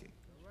multitasking.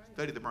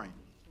 Study the brain.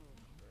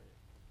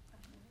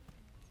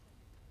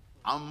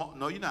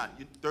 No, you're not.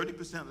 You're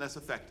 30% less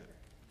effective.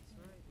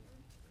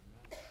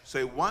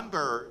 Say one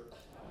bird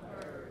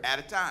at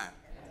a time.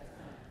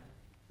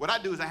 What I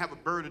do is I have a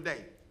bird a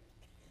day,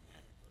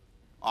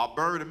 or a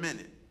bird a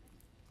minute,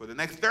 For the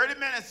next 30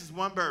 minutes, this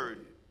one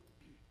bird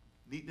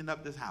neatening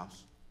up this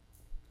house,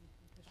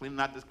 cleaning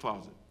out this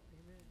closet,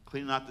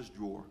 cleaning out this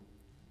drawer,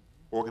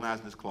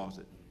 organizing this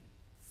closet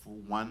for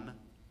one,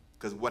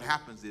 because what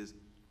happens is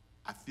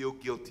I feel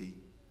guilty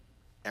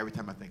every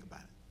time I think about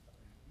it.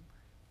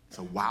 It's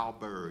a wild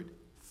bird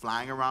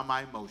flying around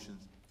my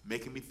emotions,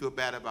 making me feel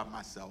bad about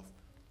myself.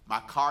 My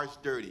car's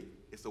dirty.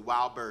 It's a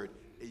wild bird.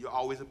 And you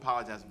always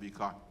apologize for your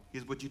car.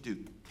 Here's what you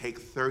do. Take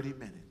 30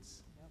 minutes.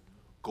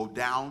 Go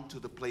down to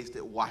the place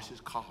that washes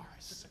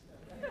cars.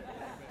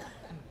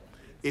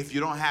 If you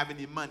don't have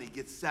any money,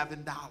 get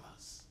 $7.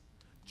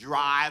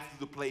 Drive to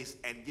the place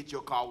and get your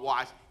car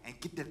washed and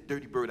get that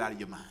dirty bird out of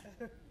your mind.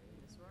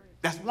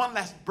 That's one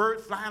less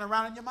bird flying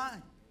around in your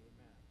mind.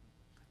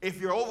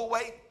 If you're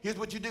overweight, here's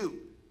what you do.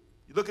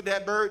 You look at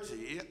that bird, say,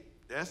 yep,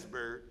 that's the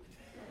bird.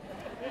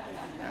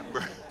 That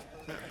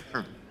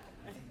bird.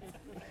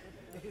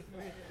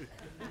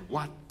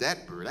 Watch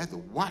that bird. I have to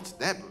watch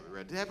that bird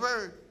right there. That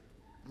bird.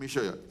 Let me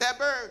show you. That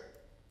bird.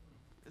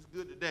 It's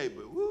good today,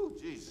 but woo,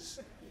 Jesus.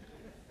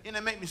 And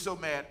it make me so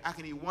mad, I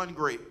can eat one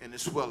grape and it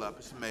swell up.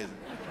 It's amazing.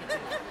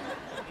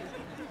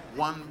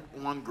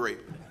 One grape.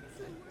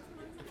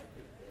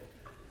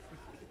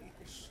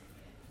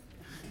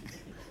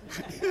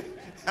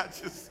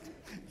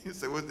 You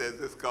say, what's that?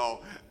 It's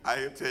called, I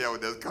didn't tell you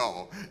what that's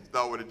called. It's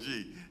not with a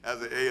G. It has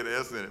an A and an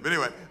S in it. But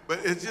anyway, but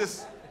it's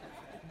just,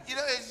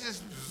 it's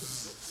just,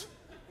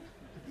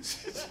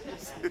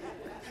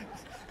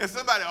 and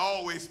somebody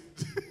always,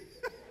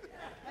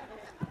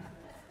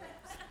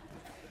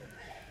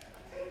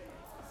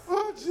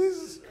 oh,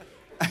 Jesus.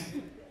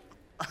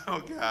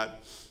 Oh, God.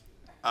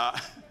 I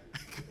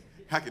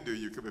can do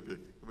you. Come up here.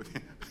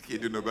 I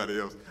can't do nobody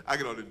else. I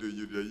can only do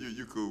you.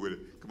 You cool with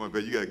it. Come on,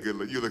 baby. You got a good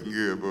look. You looking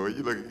good, boy.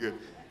 You looking good.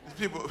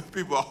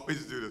 People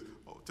always do this.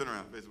 Oh, turn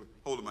around, basically.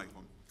 Hold the mic for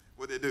me.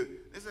 What they do?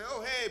 They say,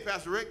 oh, hey,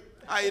 Pastor Rick.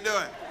 How you doing?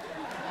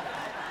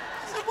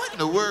 I said, what in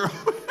the world?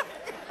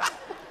 I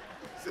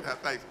said,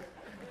 thanks.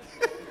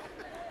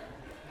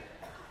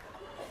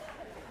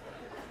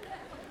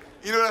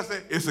 You know what I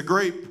say? It's a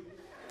grape.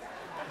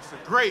 It's a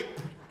grape.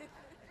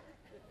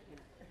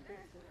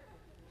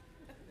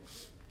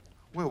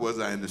 Where was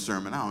I in the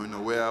sermon? I don't even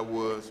know where I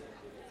was.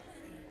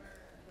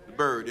 The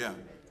bird, yeah.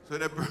 So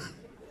that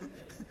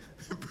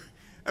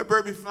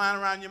bird be flying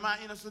around your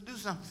mind, so do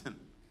something.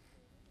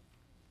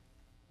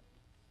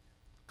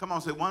 Come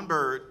on, say one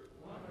bird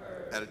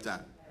at a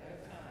time.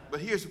 But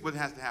here's what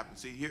has to happen.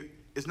 See, here,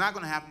 it's not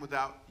going to happen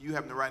without you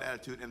having the right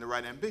attitude and the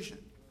right ambition.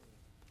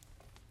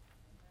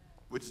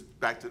 Which is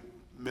back to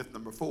myth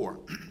number 4.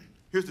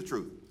 Here's the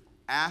truth.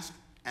 Ask,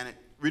 and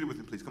read it with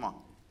me, please. Come on.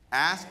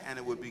 Ask, and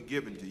it will be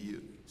given to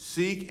you.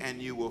 Seek,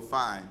 and you will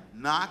find.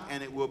 Knock,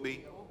 and it will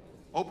be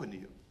open to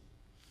you.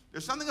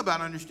 There's something about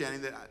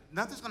understanding that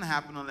nothing's going to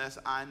happen unless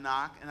I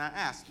knock and I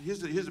ask.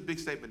 Here's a big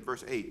statement,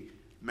 verse 8.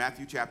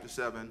 Matthew chapter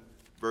 7,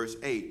 verse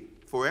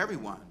 8. For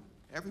everyone,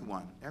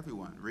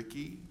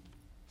 Ricky,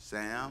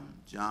 Sam,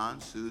 John,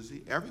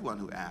 Susie, everyone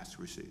who asks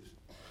receives.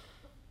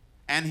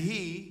 And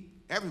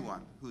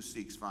everyone who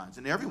seeks finds.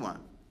 And everyone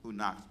who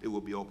knocks, it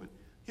will be open.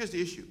 Here's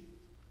the issue.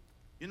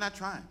 You're not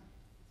trying.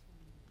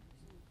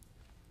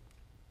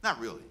 Not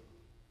really.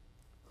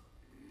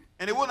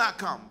 And it will not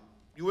come.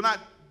 You will not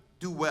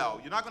do well.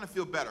 You're not going to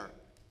feel better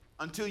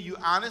until you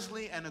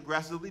honestly and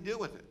aggressively deal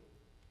with it.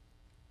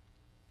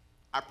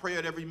 I pray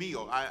at every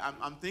meal.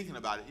 I'm thinking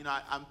about it.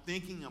 I'm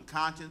thinking, I'm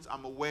conscious,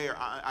 I'm aware,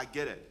 I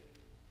get it.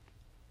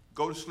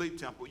 Go to sleep,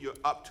 Temple. You're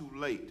up too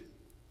late.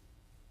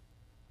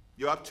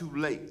 You're up too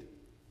late.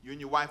 You and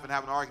your wife are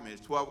having an argument.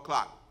 It's 12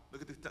 o'clock.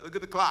 Look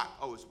at the clock.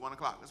 Oh, it's 1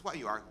 o'clock. That's why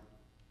you're arguing.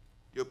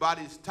 Your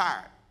body's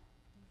tired.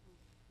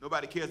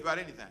 Nobody cares about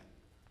anything.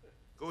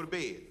 Go to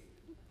bed.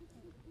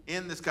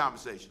 End this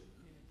conversation.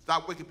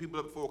 Stop waking people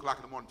up at 4 o'clock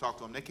in the morning to talk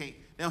to them. They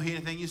don't hear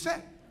anything you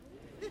say.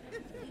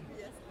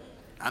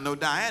 I know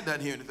Diane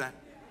doesn't hear anything.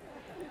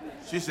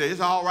 She said, it's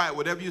all right.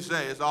 Whatever you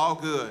say, it's all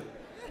good.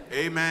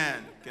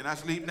 Amen. Can I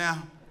sleep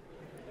now?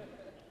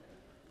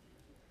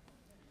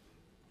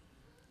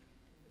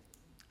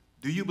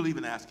 Do you believe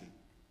in asking?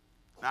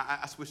 Now,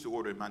 I switched the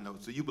order in my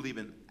notes. Do you believe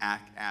in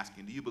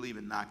asking? Do you believe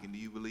in knocking? Do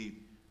you believe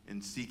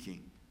in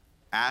seeking?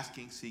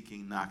 Asking,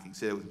 seeking, knocking.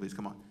 Say that with me, please.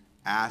 Come on.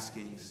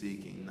 Asking,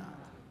 seeking, knocking.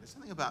 There's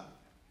something about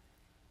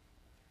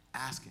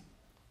asking.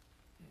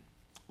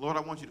 Lord, I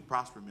want you to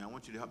prosper me. I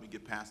want you to help me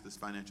get past this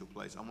financial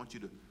place. I want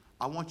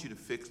you to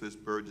fix this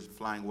bird that's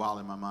flying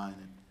wild in my mind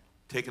and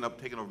taking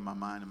over my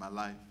mind and my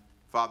life.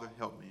 Father,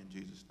 help me in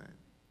Jesus' name.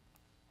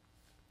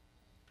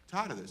 I'm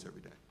tired of this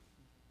every day.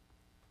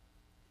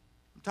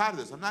 I'm tired of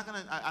this.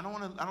 I don't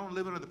want to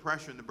live under the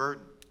pressure and the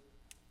burden.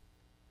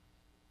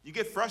 You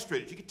get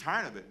frustrated. You get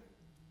tired of it.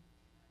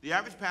 The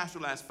average pastor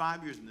lasts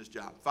 5 years in this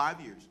job.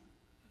 5 years.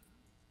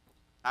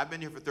 I've been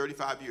here for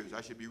 35 years.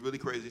 I should be really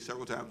crazy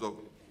several times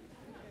over.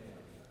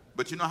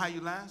 But you know how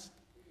you last?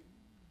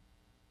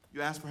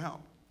 You ask for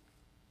help.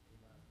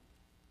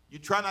 You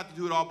try not to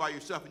do it all by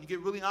yourself, and you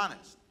get really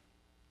honest.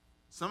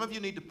 Some of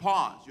you need to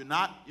pause. You're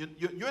not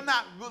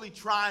really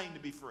trying to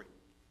be free.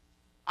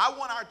 I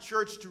want our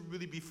church to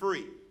really be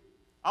free.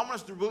 I want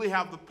us to really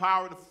have the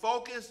power to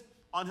focus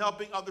on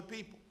helping other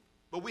people.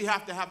 But we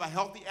have to have a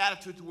healthy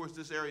attitude towards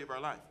this area of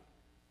our life.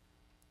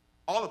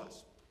 All of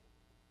us.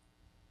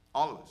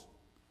 All of us.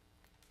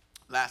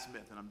 Last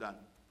myth, and I'm done.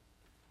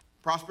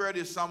 Prosperity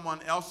is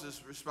someone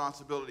else's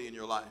responsibility in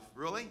your life.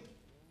 Really?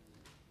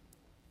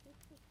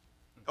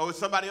 Oh, it's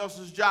somebody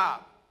else's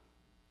job.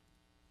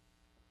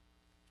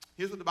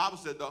 Here's what the Bible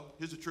said, though.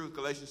 Here's the truth,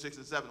 Galatians 6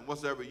 and 7.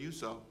 Whatsoever you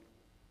sow,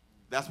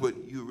 that's what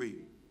you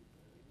reap.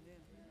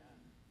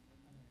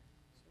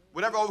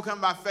 Whatever overcome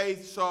by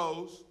faith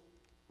sows,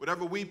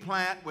 whatever we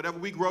plant, whatever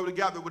we grow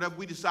together, whatever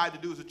we decide to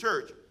do as a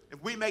church,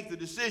 if we make the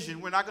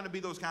decision, we're not going to be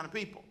those kind of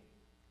people.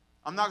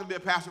 I'm not going to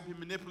be a pastor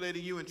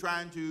manipulating you and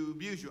trying to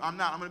abuse you. I'm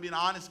not. I'm going to be an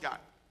honest guy.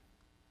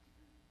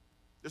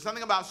 There's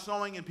something about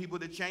sowing in people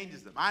that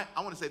changes them. I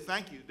want to say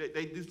thank you.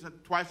 They do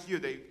twice a year.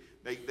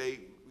 They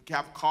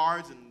have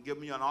cards and give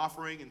me an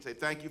offering and say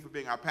thank you for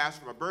being our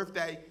pastor for my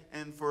birthday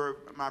and for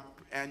my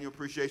annual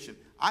appreciation.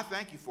 I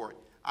thank you for it.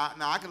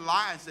 Now, I can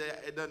lie and say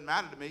it doesn't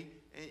matter to me,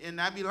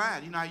 and I'd be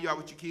lying. You know how you are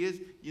with your kids?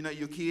 You know,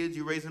 your kids,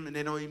 you raise them, and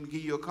they don't even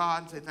give you a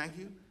card and say thank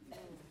you?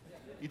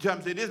 You tell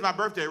them, say, this is my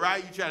birthday,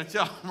 right? You try to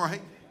tell them,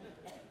 right?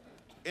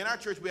 In our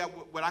church, we have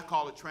what I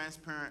call a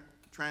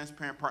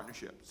transparent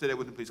partnership. Say that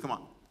with me, please. Come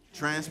on.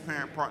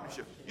 Transparent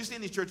partnership. You see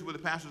in these churches where the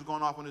pastor's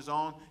going off on his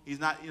own. He's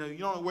not, you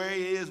don't know where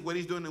he is, what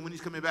he's doing, and when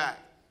he's coming back.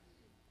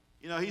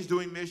 You know, he's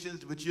doing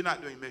missions, but you're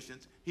not doing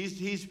missions.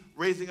 He's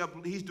raising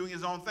up, he's doing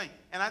his own thing.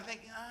 And I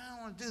think, I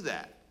don't want to do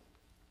that.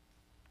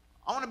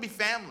 I want to be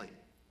family.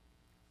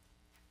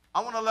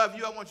 I want to love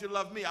you. I want you to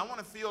love me. I want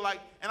to feel like,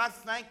 and I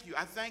thank you.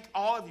 I thank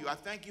all of you. I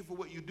thank you for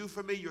what you do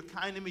for me. You're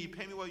kind to me. You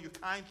pay me well. You're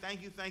kind.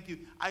 Thank you. Thank you.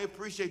 I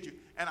appreciate you.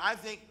 And I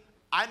think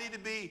I need to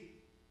be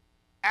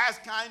as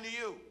kind to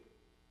you.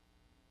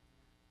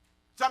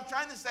 So I'm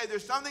trying to say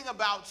there's something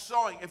about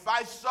sowing. If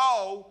I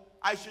sow,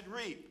 I should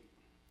reap.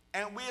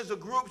 And we as a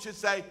group should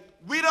say,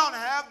 we don't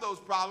have those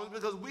problems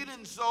because we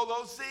didn't sow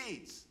those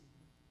seeds.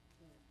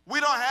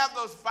 We don't have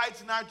those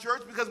fights in our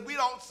church because we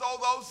don't sow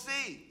those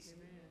seeds.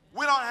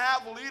 We don't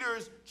have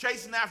leaders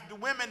chasing after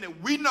women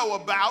that we know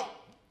about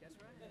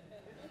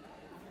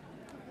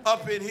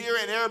up in here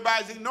and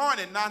everybody's ignoring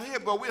it. Not here,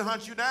 but we'll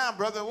hunt you down,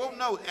 brother. Well,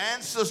 no,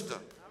 and sister.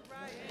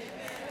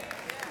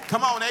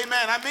 Come on,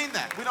 amen. I mean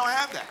that. We don't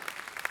have that.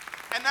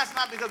 And that's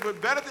not because we're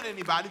better than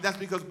anybody. That's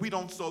because we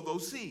don't sow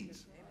those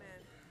seeds.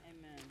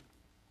 Amen.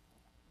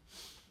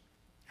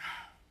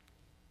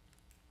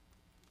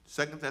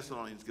 2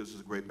 Thessalonians gives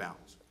us a great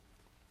balance.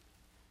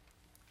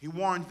 He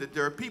warns that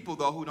there are people,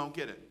 though, who don't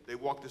get it. They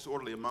walk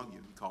disorderly among you,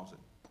 he calls it.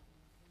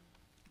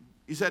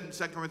 He said in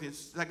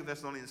 2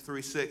 Thessalonians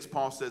 3:6,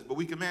 Paul says, but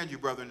we command you,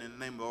 brethren, in the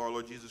name of our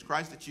Lord Jesus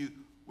Christ, that you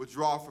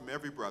withdraw from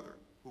every brother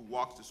who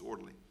walks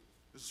disorderly.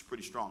 This is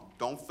pretty strong.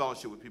 Don't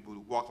fellowship with people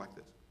who walk like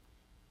this.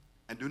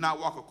 And do not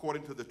walk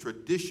according to the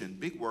tradition.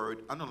 Big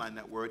word, underline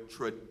that word,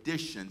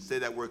 tradition. Say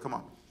that word, come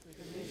on.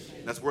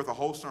 Tradition. That's worth a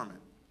whole sermon,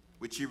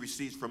 which he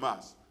receives from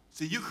us.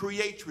 See, you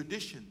create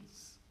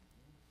traditions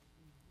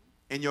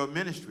in your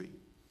ministry.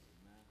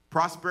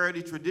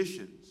 Prosperity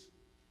traditions,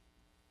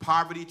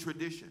 poverty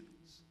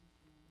traditions,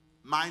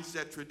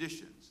 mindset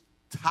traditions,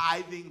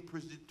 tithing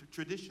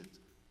traditions.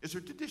 It's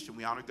a tradition.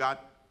 We honor God.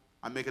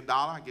 I make $1,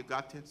 I give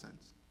God 10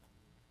 cents.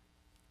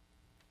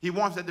 He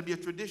wants that to be a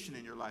tradition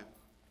in your life.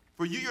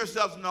 For you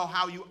yourselves know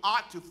how you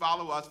ought to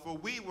follow us, for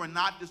we were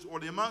not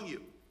disorderly among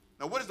you.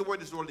 Now, what does the word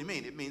disorderly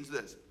mean? It means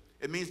this.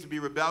 It means to be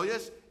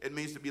rebellious. It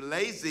means to be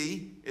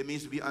lazy. It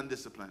means to be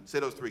undisciplined. Say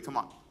those three. Come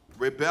on.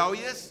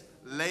 Rebellious,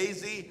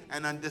 lazy,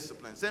 and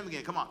undisciplined. Say them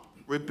again. Come on.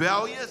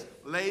 Rebellious,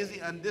 lazy,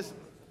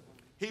 undisciplined.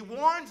 He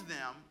warns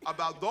them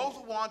about those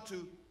who want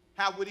to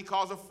have what he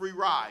calls a free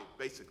ride,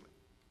 basically.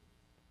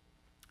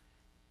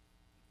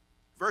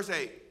 Verse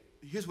 8,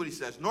 here's what he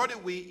says. Nor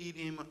did we eat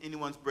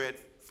anyone's bread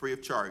free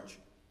of charge.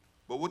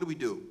 But what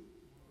do?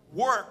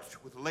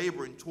 Worked with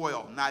labor and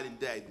toil night and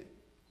day, that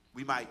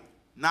we might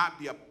not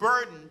be a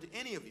burden to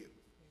any of you.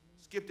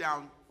 Skip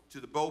down to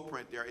the bold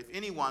print there. If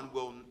anyone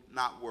will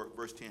not work,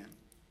 verse 10.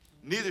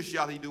 Neither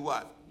shall he do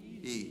what?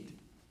 Eat.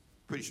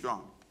 Pretty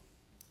strong.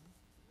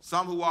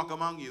 Some who walk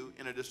among you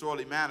in a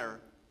disorderly manner,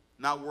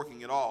 not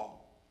working at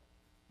all.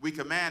 We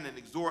command and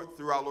exhort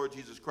through our Lord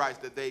Jesus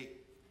Christ that they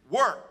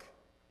work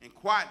in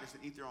quietness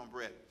and eat their own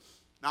bread.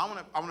 Now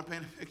I want to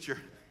paint a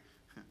picture.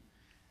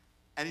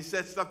 And he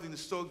said something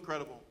that's so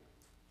incredible.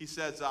 He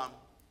says,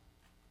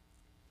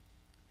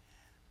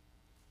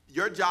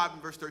 your job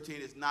in verse 13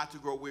 is not to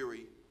grow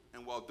weary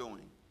in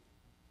well-doing.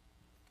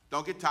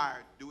 Don't get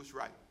tired. Do what's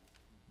right.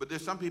 But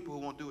there's some people who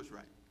won't do what's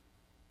right.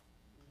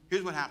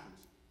 Here's what happens.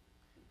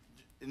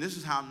 And this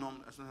is how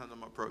sometimes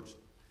I'm approached.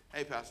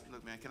 Hey, Pastor,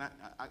 look, man,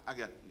 I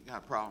got a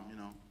problem, you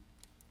know.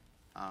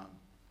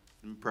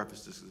 Let me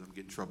preface this because I'm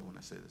getting in trouble when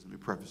I say this. Let me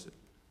preface it.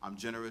 I'm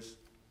generous.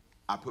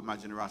 I put my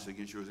generosity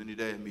against yours any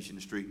day and meet you in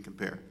the street and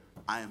compare.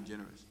 I am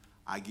generous.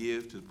 I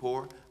give to the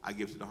poor. I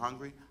give to the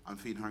hungry. I'm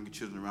feeding hungry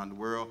children around the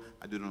world.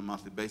 I do it on a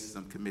monthly basis.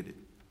 I'm committed.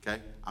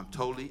 Okay? I'm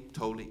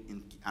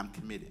I'm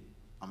committed.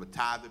 I'm a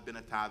tither, been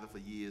a tither for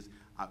years.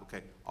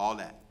 Okay, all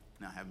that.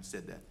 Now, having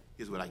said that,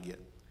 here's what I get.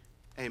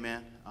 hey,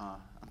 man,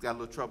 I've got a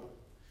little trouble.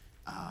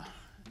 I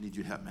need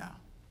you to help me out.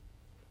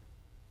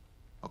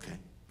 Okay,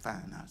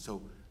 fine. Now,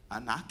 so I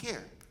not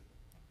care.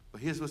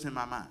 But here's what's in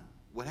my mind.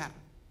 What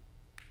happened?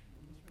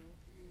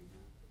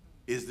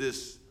 Is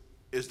this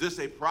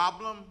a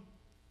problem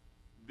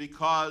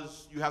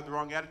because you have the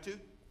wrong attitude?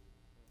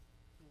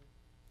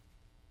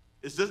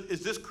 Is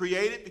this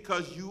created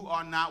because you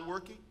are not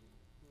working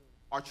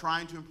or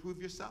trying to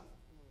improve yourself?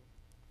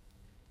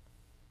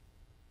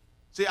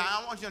 See,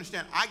 I want you to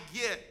understand, I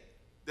get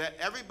that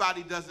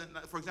everybody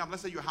doesn't, for example,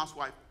 let's say you're a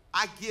housewife.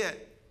 I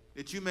get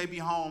that you may be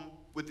home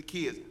with the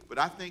kids, but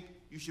I think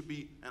you should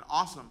be an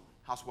awesome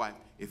housewife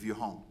if you're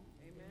home.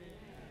 Amen.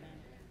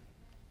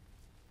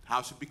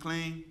 House should be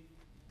clean,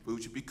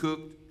 food should be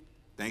cooked,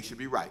 things should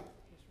be right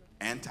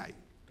and tight.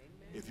 Amen.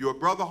 If you're a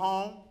brother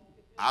home,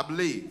 I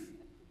believe.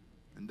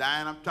 And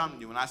Diane, I'm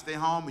telling you, when I stay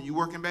home and you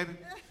working, baby,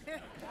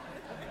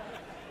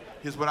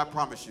 here's what I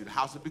promise you. The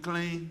house will be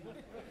clean.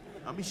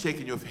 I'll be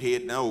shaking your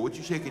head. No, what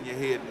you shaking your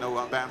head? No,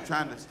 I'm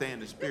trying to stay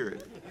in the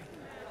spirit.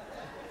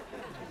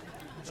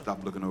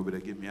 Stop looking over there.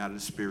 Get me out of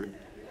the spirit.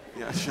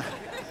 Yeah, she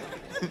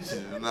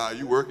said, nah,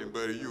 you working,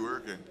 buddy. You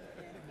working.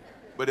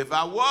 But if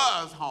I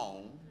was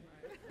home,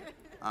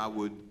 I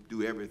would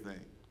do everything.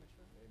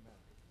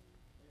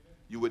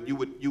 You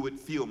would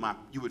feel my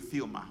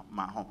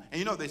home. And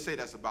you know they say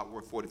that's about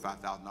worth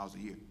 $45,000 a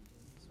year.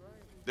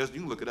 You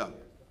can look it up.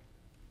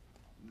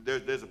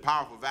 There's a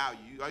powerful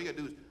value. All you gotta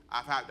do is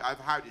I've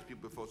hired these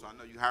people before, so I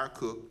know you hire a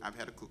cook. I've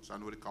had a cook, so I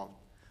know what it costs.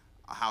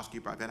 A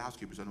housekeeper, I've had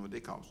housekeepers, so I know what they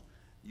cost.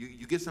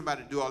 You get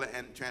somebody to do all that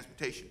and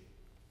transportation.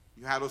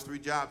 You have those 3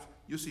 jobs,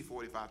 you'll see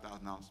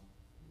 $45,000.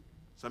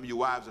 Some of you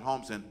wives at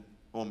home saying,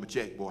 "Oh, my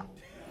check, boy."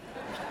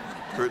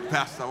 Heard the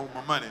pastor, "I want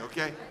my money,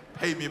 okay?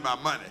 Pay me my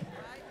money."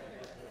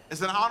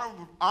 It's an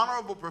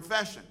honorable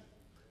profession.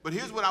 But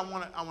here's what I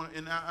want,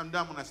 and I'm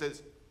done when I say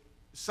this.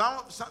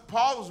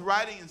 Paul was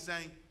writing and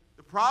saying,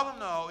 the problem,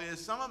 though, is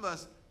some of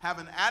us have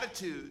an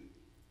attitude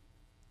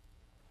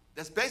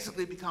that's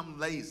basically become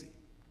lazy.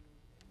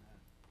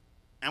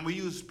 And we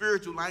use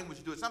spiritual language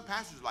to do it. Some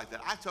pastors are like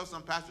that. I tell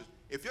some pastors,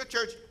 if your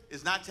church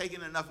is not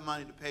taking enough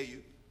money to pay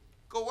you,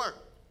 go work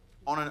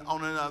on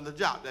another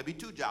job. That'd be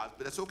 2 jobs,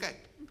 but that's okay.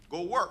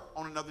 Go work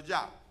on another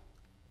job.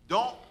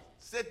 Don't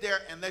sit there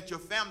and let your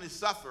family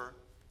suffer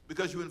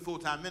because you're in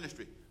full-time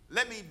ministry.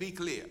 Let me be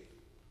clear.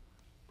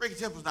 Ricky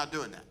Temple's not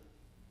doing that.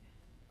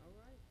 All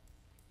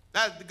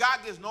right. God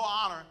gives no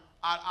honor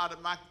out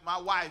of my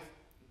wife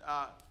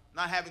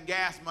not having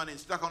gas money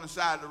and stuck on the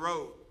side of the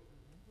road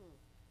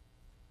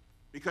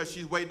because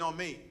she's waiting on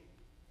me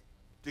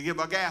to give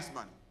her gas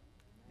money.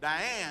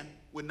 Diane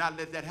would not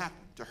let that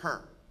happen to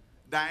her.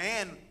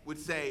 Diane would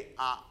say,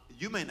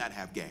 you may not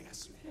have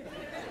gas,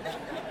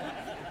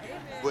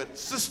 but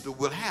sister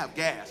will have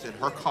gas in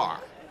her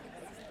car.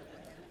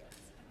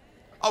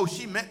 Oh,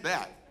 she meant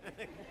that.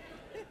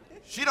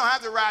 She don't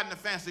have to ride in a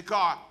fancy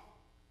car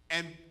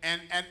and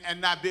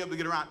not be able to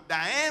get around.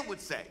 Diane would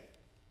say,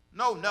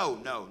 no.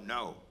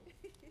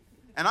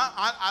 And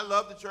I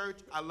love the church.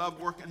 I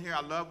love working here.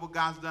 I love what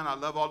God's done. I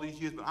love all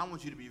these years. But I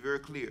want you to be very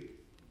clear.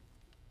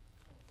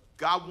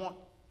 God wants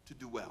to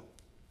do well.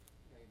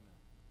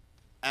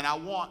 And I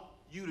want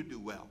you to do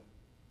well.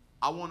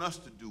 I want us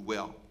to do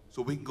well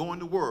so we can go in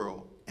the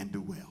world and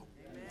do well.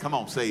 Amen. Come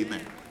on, say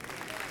amen.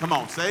 Come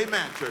on, say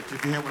amen, church,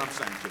 if you hear what I'm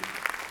saying to you.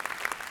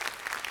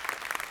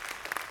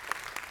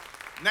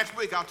 Next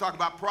week, I'll talk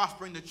about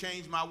prospering to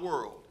change my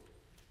world.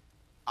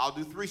 I'll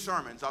do 3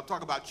 sermons. I'll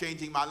talk about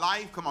changing my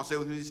life. Come on, say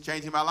with me,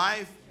 changing my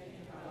life,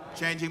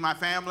 changing my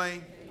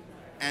family,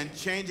 and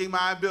changing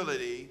my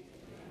ability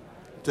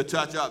to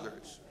touch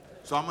others.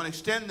 So I'm going to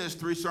extend this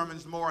 3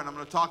 sermons more, and I'm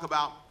going to talk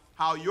about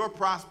how your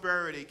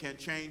prosperity can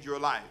change your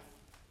life.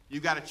 You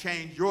got to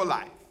change your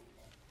life,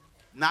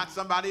 not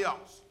somebody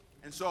else.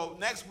 And so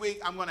next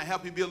week, I'm going to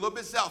help you be a little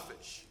bit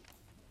selfish.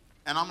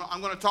 And I'm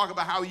going to talk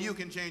about how you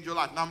can change your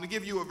life. Now, I'm going to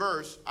give you a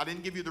verse. I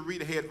didn't give you the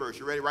read ahead verse.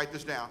 You ready? Write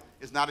this down.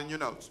 It's not in your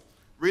notes.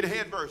 Read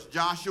ahead verse,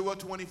 Joshua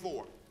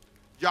 24.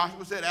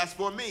 Joshua said, as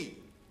for me,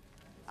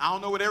 I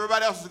don't know what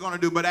everybody else is going to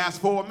do, but as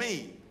for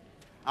me.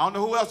 I don't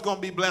know who else is going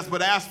to be blessed,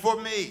 but as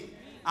for me.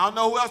 I don't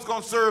know who else is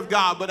going to serve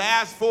God, but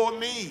as for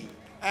me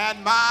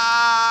and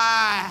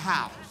my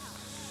house.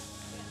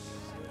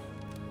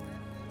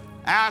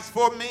 As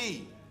for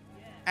me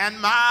and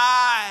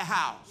my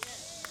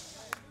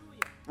house,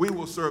 we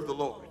will serve the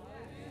Lord.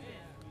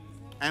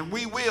 And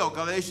we will,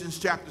 Galatians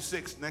chapter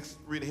 6, next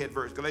read ahead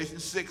verse,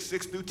 Galatians 6,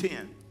 6 through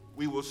 10,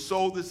 we will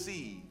sow the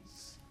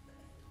seeds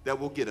that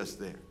will get us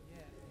there.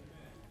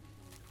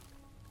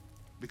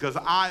 Because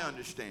I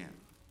understand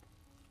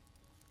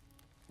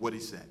what he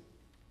said.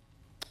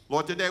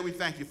 Lord, today we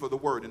thank you for the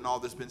word and all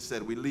that's been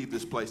said. We leave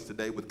this place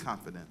today with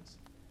confidence.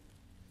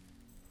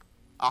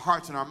 Our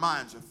hearts and our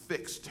minds are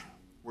fixed.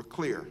 We're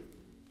clear.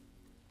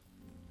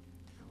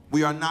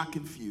 We are not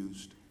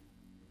confused.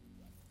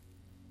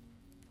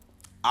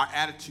 Our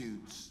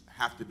attitudes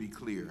have to be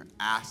clear.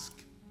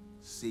 Ask,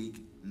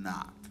 seek,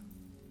 knock.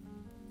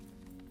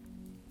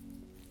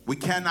 We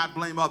cannot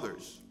blame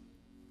others.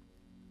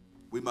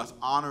 We must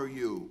honor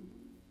you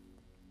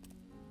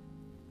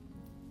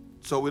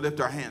So we lift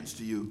our hands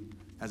to you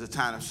as a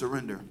time of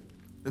surrender.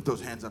 Lift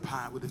those hands up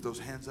high. We lift those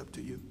hands up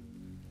to you.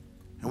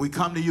 And we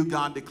come to you,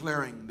 God,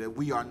 declaring that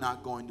we are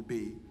not going to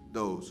be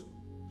those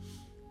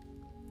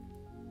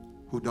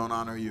who don't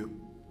honor you.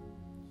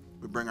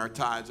 We bring our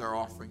tithes, our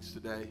offerings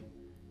today,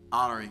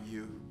 honoring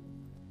you.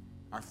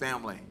 Our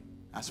family,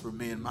 as for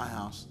me and my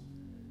house,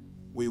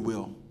 we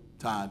will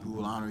tithe, we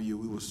will honor you,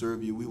 we will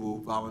serve you, we will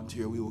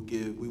volunteer, we will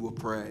give, we will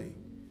pray.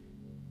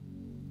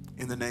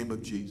 In the name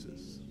of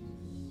Jesus,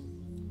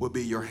 we'll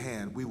be your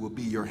hand. We will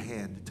be your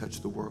hand to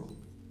touch the world.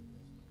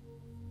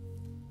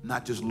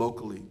 Not just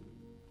locally,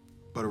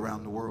 but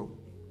around the world.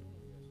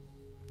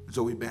 And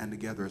so we band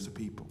together as a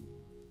people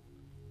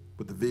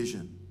with the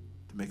vision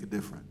to make a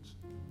difference.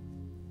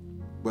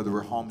 Whether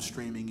we're home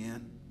streaming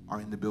in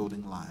or in the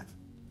building live,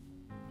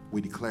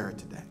 we declare it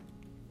today.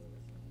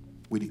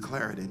 We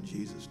declare it in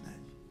Jesus'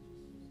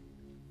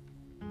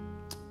 name.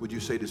 Would you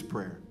say this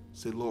prayer?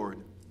 Say,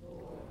 Lord,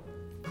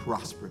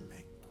 prosper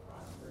me.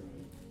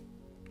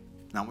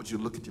 Now I want you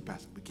to look at your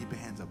pastor, but keep your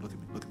hands up. Look at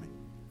me. Look at me.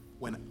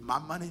 When my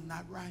money's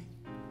not right,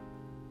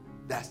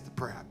 that's the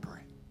prayer I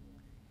pray.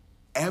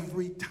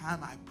 Every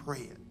time I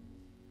pray it,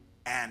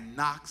 and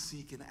knock,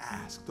 seek, and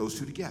ask, those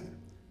two together,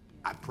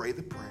 I pray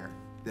the prayer,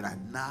 then I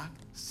knock,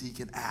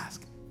 seek, and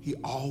ask. He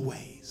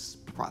always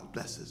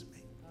blesses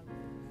me.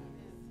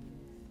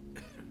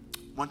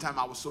 One time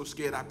I was so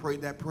scared, I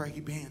prayed that prayer.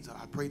 Keep your hands up.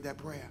 I prayed that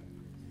prayer.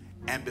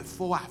 And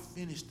before I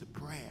finished the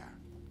prayer,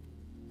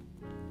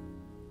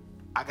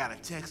 I got a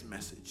text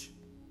message.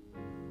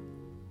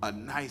 A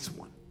nice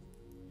one.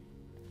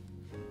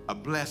 A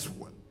blessed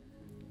one.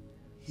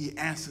 He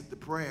answered the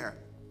prayer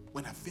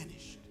when I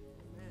finished.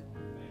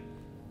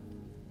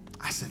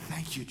 I said,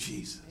 thank you,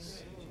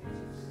 Jesus.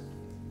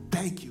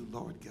 Thank you,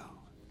 Lord God.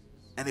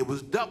 And it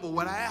was double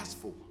what I asked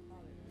for.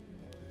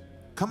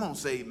 Come on,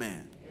 say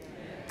amen.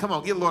 Come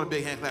on, give the Lord a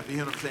big hand clap. You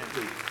hear what I'm saying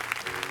too?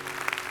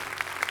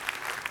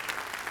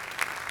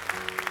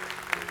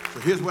 So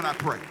here's what I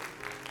pray.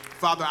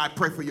 Father, I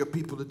pray for your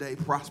people today.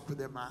 Prosper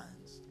their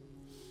minds,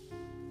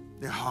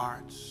 their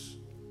hearts,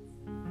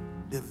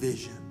 their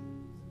vision.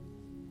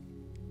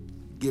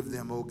 Give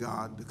them, oh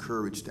God, the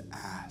courage to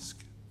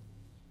ask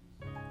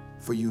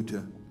for you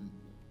to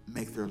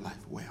make their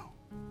life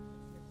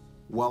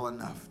well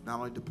enough, not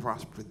only to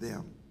prosper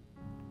them,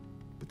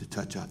 but to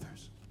touch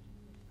others.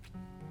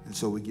 And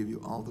so we give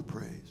you all the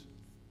praise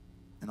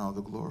and all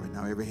the glory.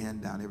 Now every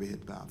hand down, every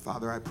head bowed.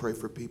 Father, I pray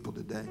for people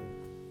today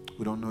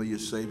who don't know your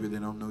Savior, they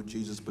don't know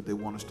Jesus, but they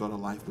want to start a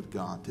life with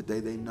God. Today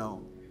they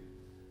know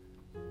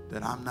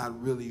that I'm not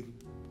really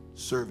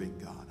serving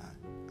God.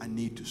 I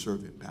need to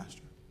serve him,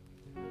 Pastor.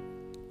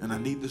 And I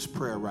need this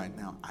prayer right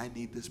now. I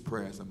need this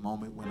prayer as a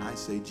moment when I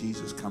say,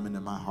 Jesus, come into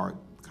my heart,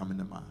 come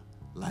into my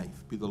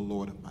life, be the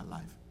Lord of my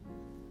life.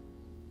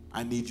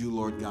 I need you,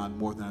 Lord God,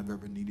 more than I've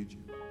ever needed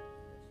you.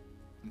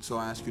 And so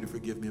I ask you to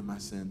forgive me of my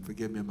sin,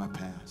 forgive me of my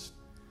past,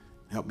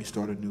 and help me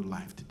start a new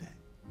life today.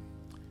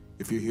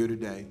 If you're here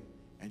today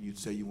and you'd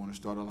say you want to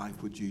start a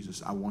life with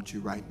Jesus, I want you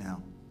right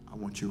now. I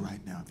want you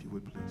right now, if you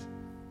would please.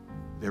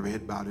 With every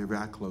head bowed, every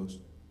eye closed,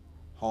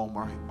 home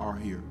or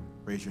here,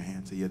 raise your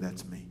hand, say, yeah,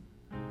 that's me.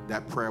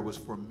 That prayer was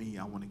for me.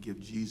 I want to give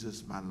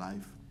Jesus my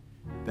life.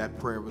 That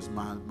prayer was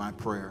my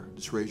prayer.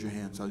 Just raise your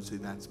hand so I would say,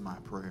 that's my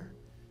prayer.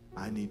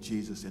 I need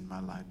Jesus in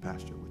my life,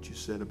 Pastor. What you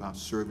said about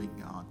serving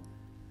God.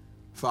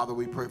 Father,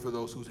 we pray for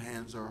those whose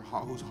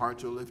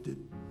hearts are lifted.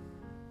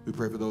 We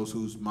pray for those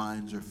whose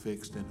minds are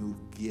fixed and who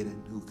get it,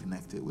 who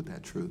connected with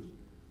that truth.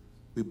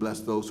 We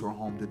bless those who are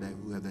home today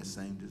who have that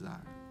same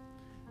desire.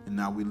 And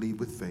now we leave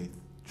with faith,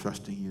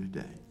 trusting you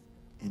today.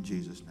 In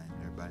Jesus' name.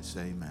 Everybody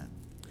say amen.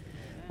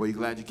 Well, you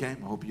glad you came?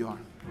 I hope you are.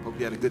 Hope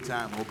you had a good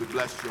time. I hope it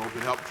blessed you. I hope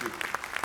it helped you.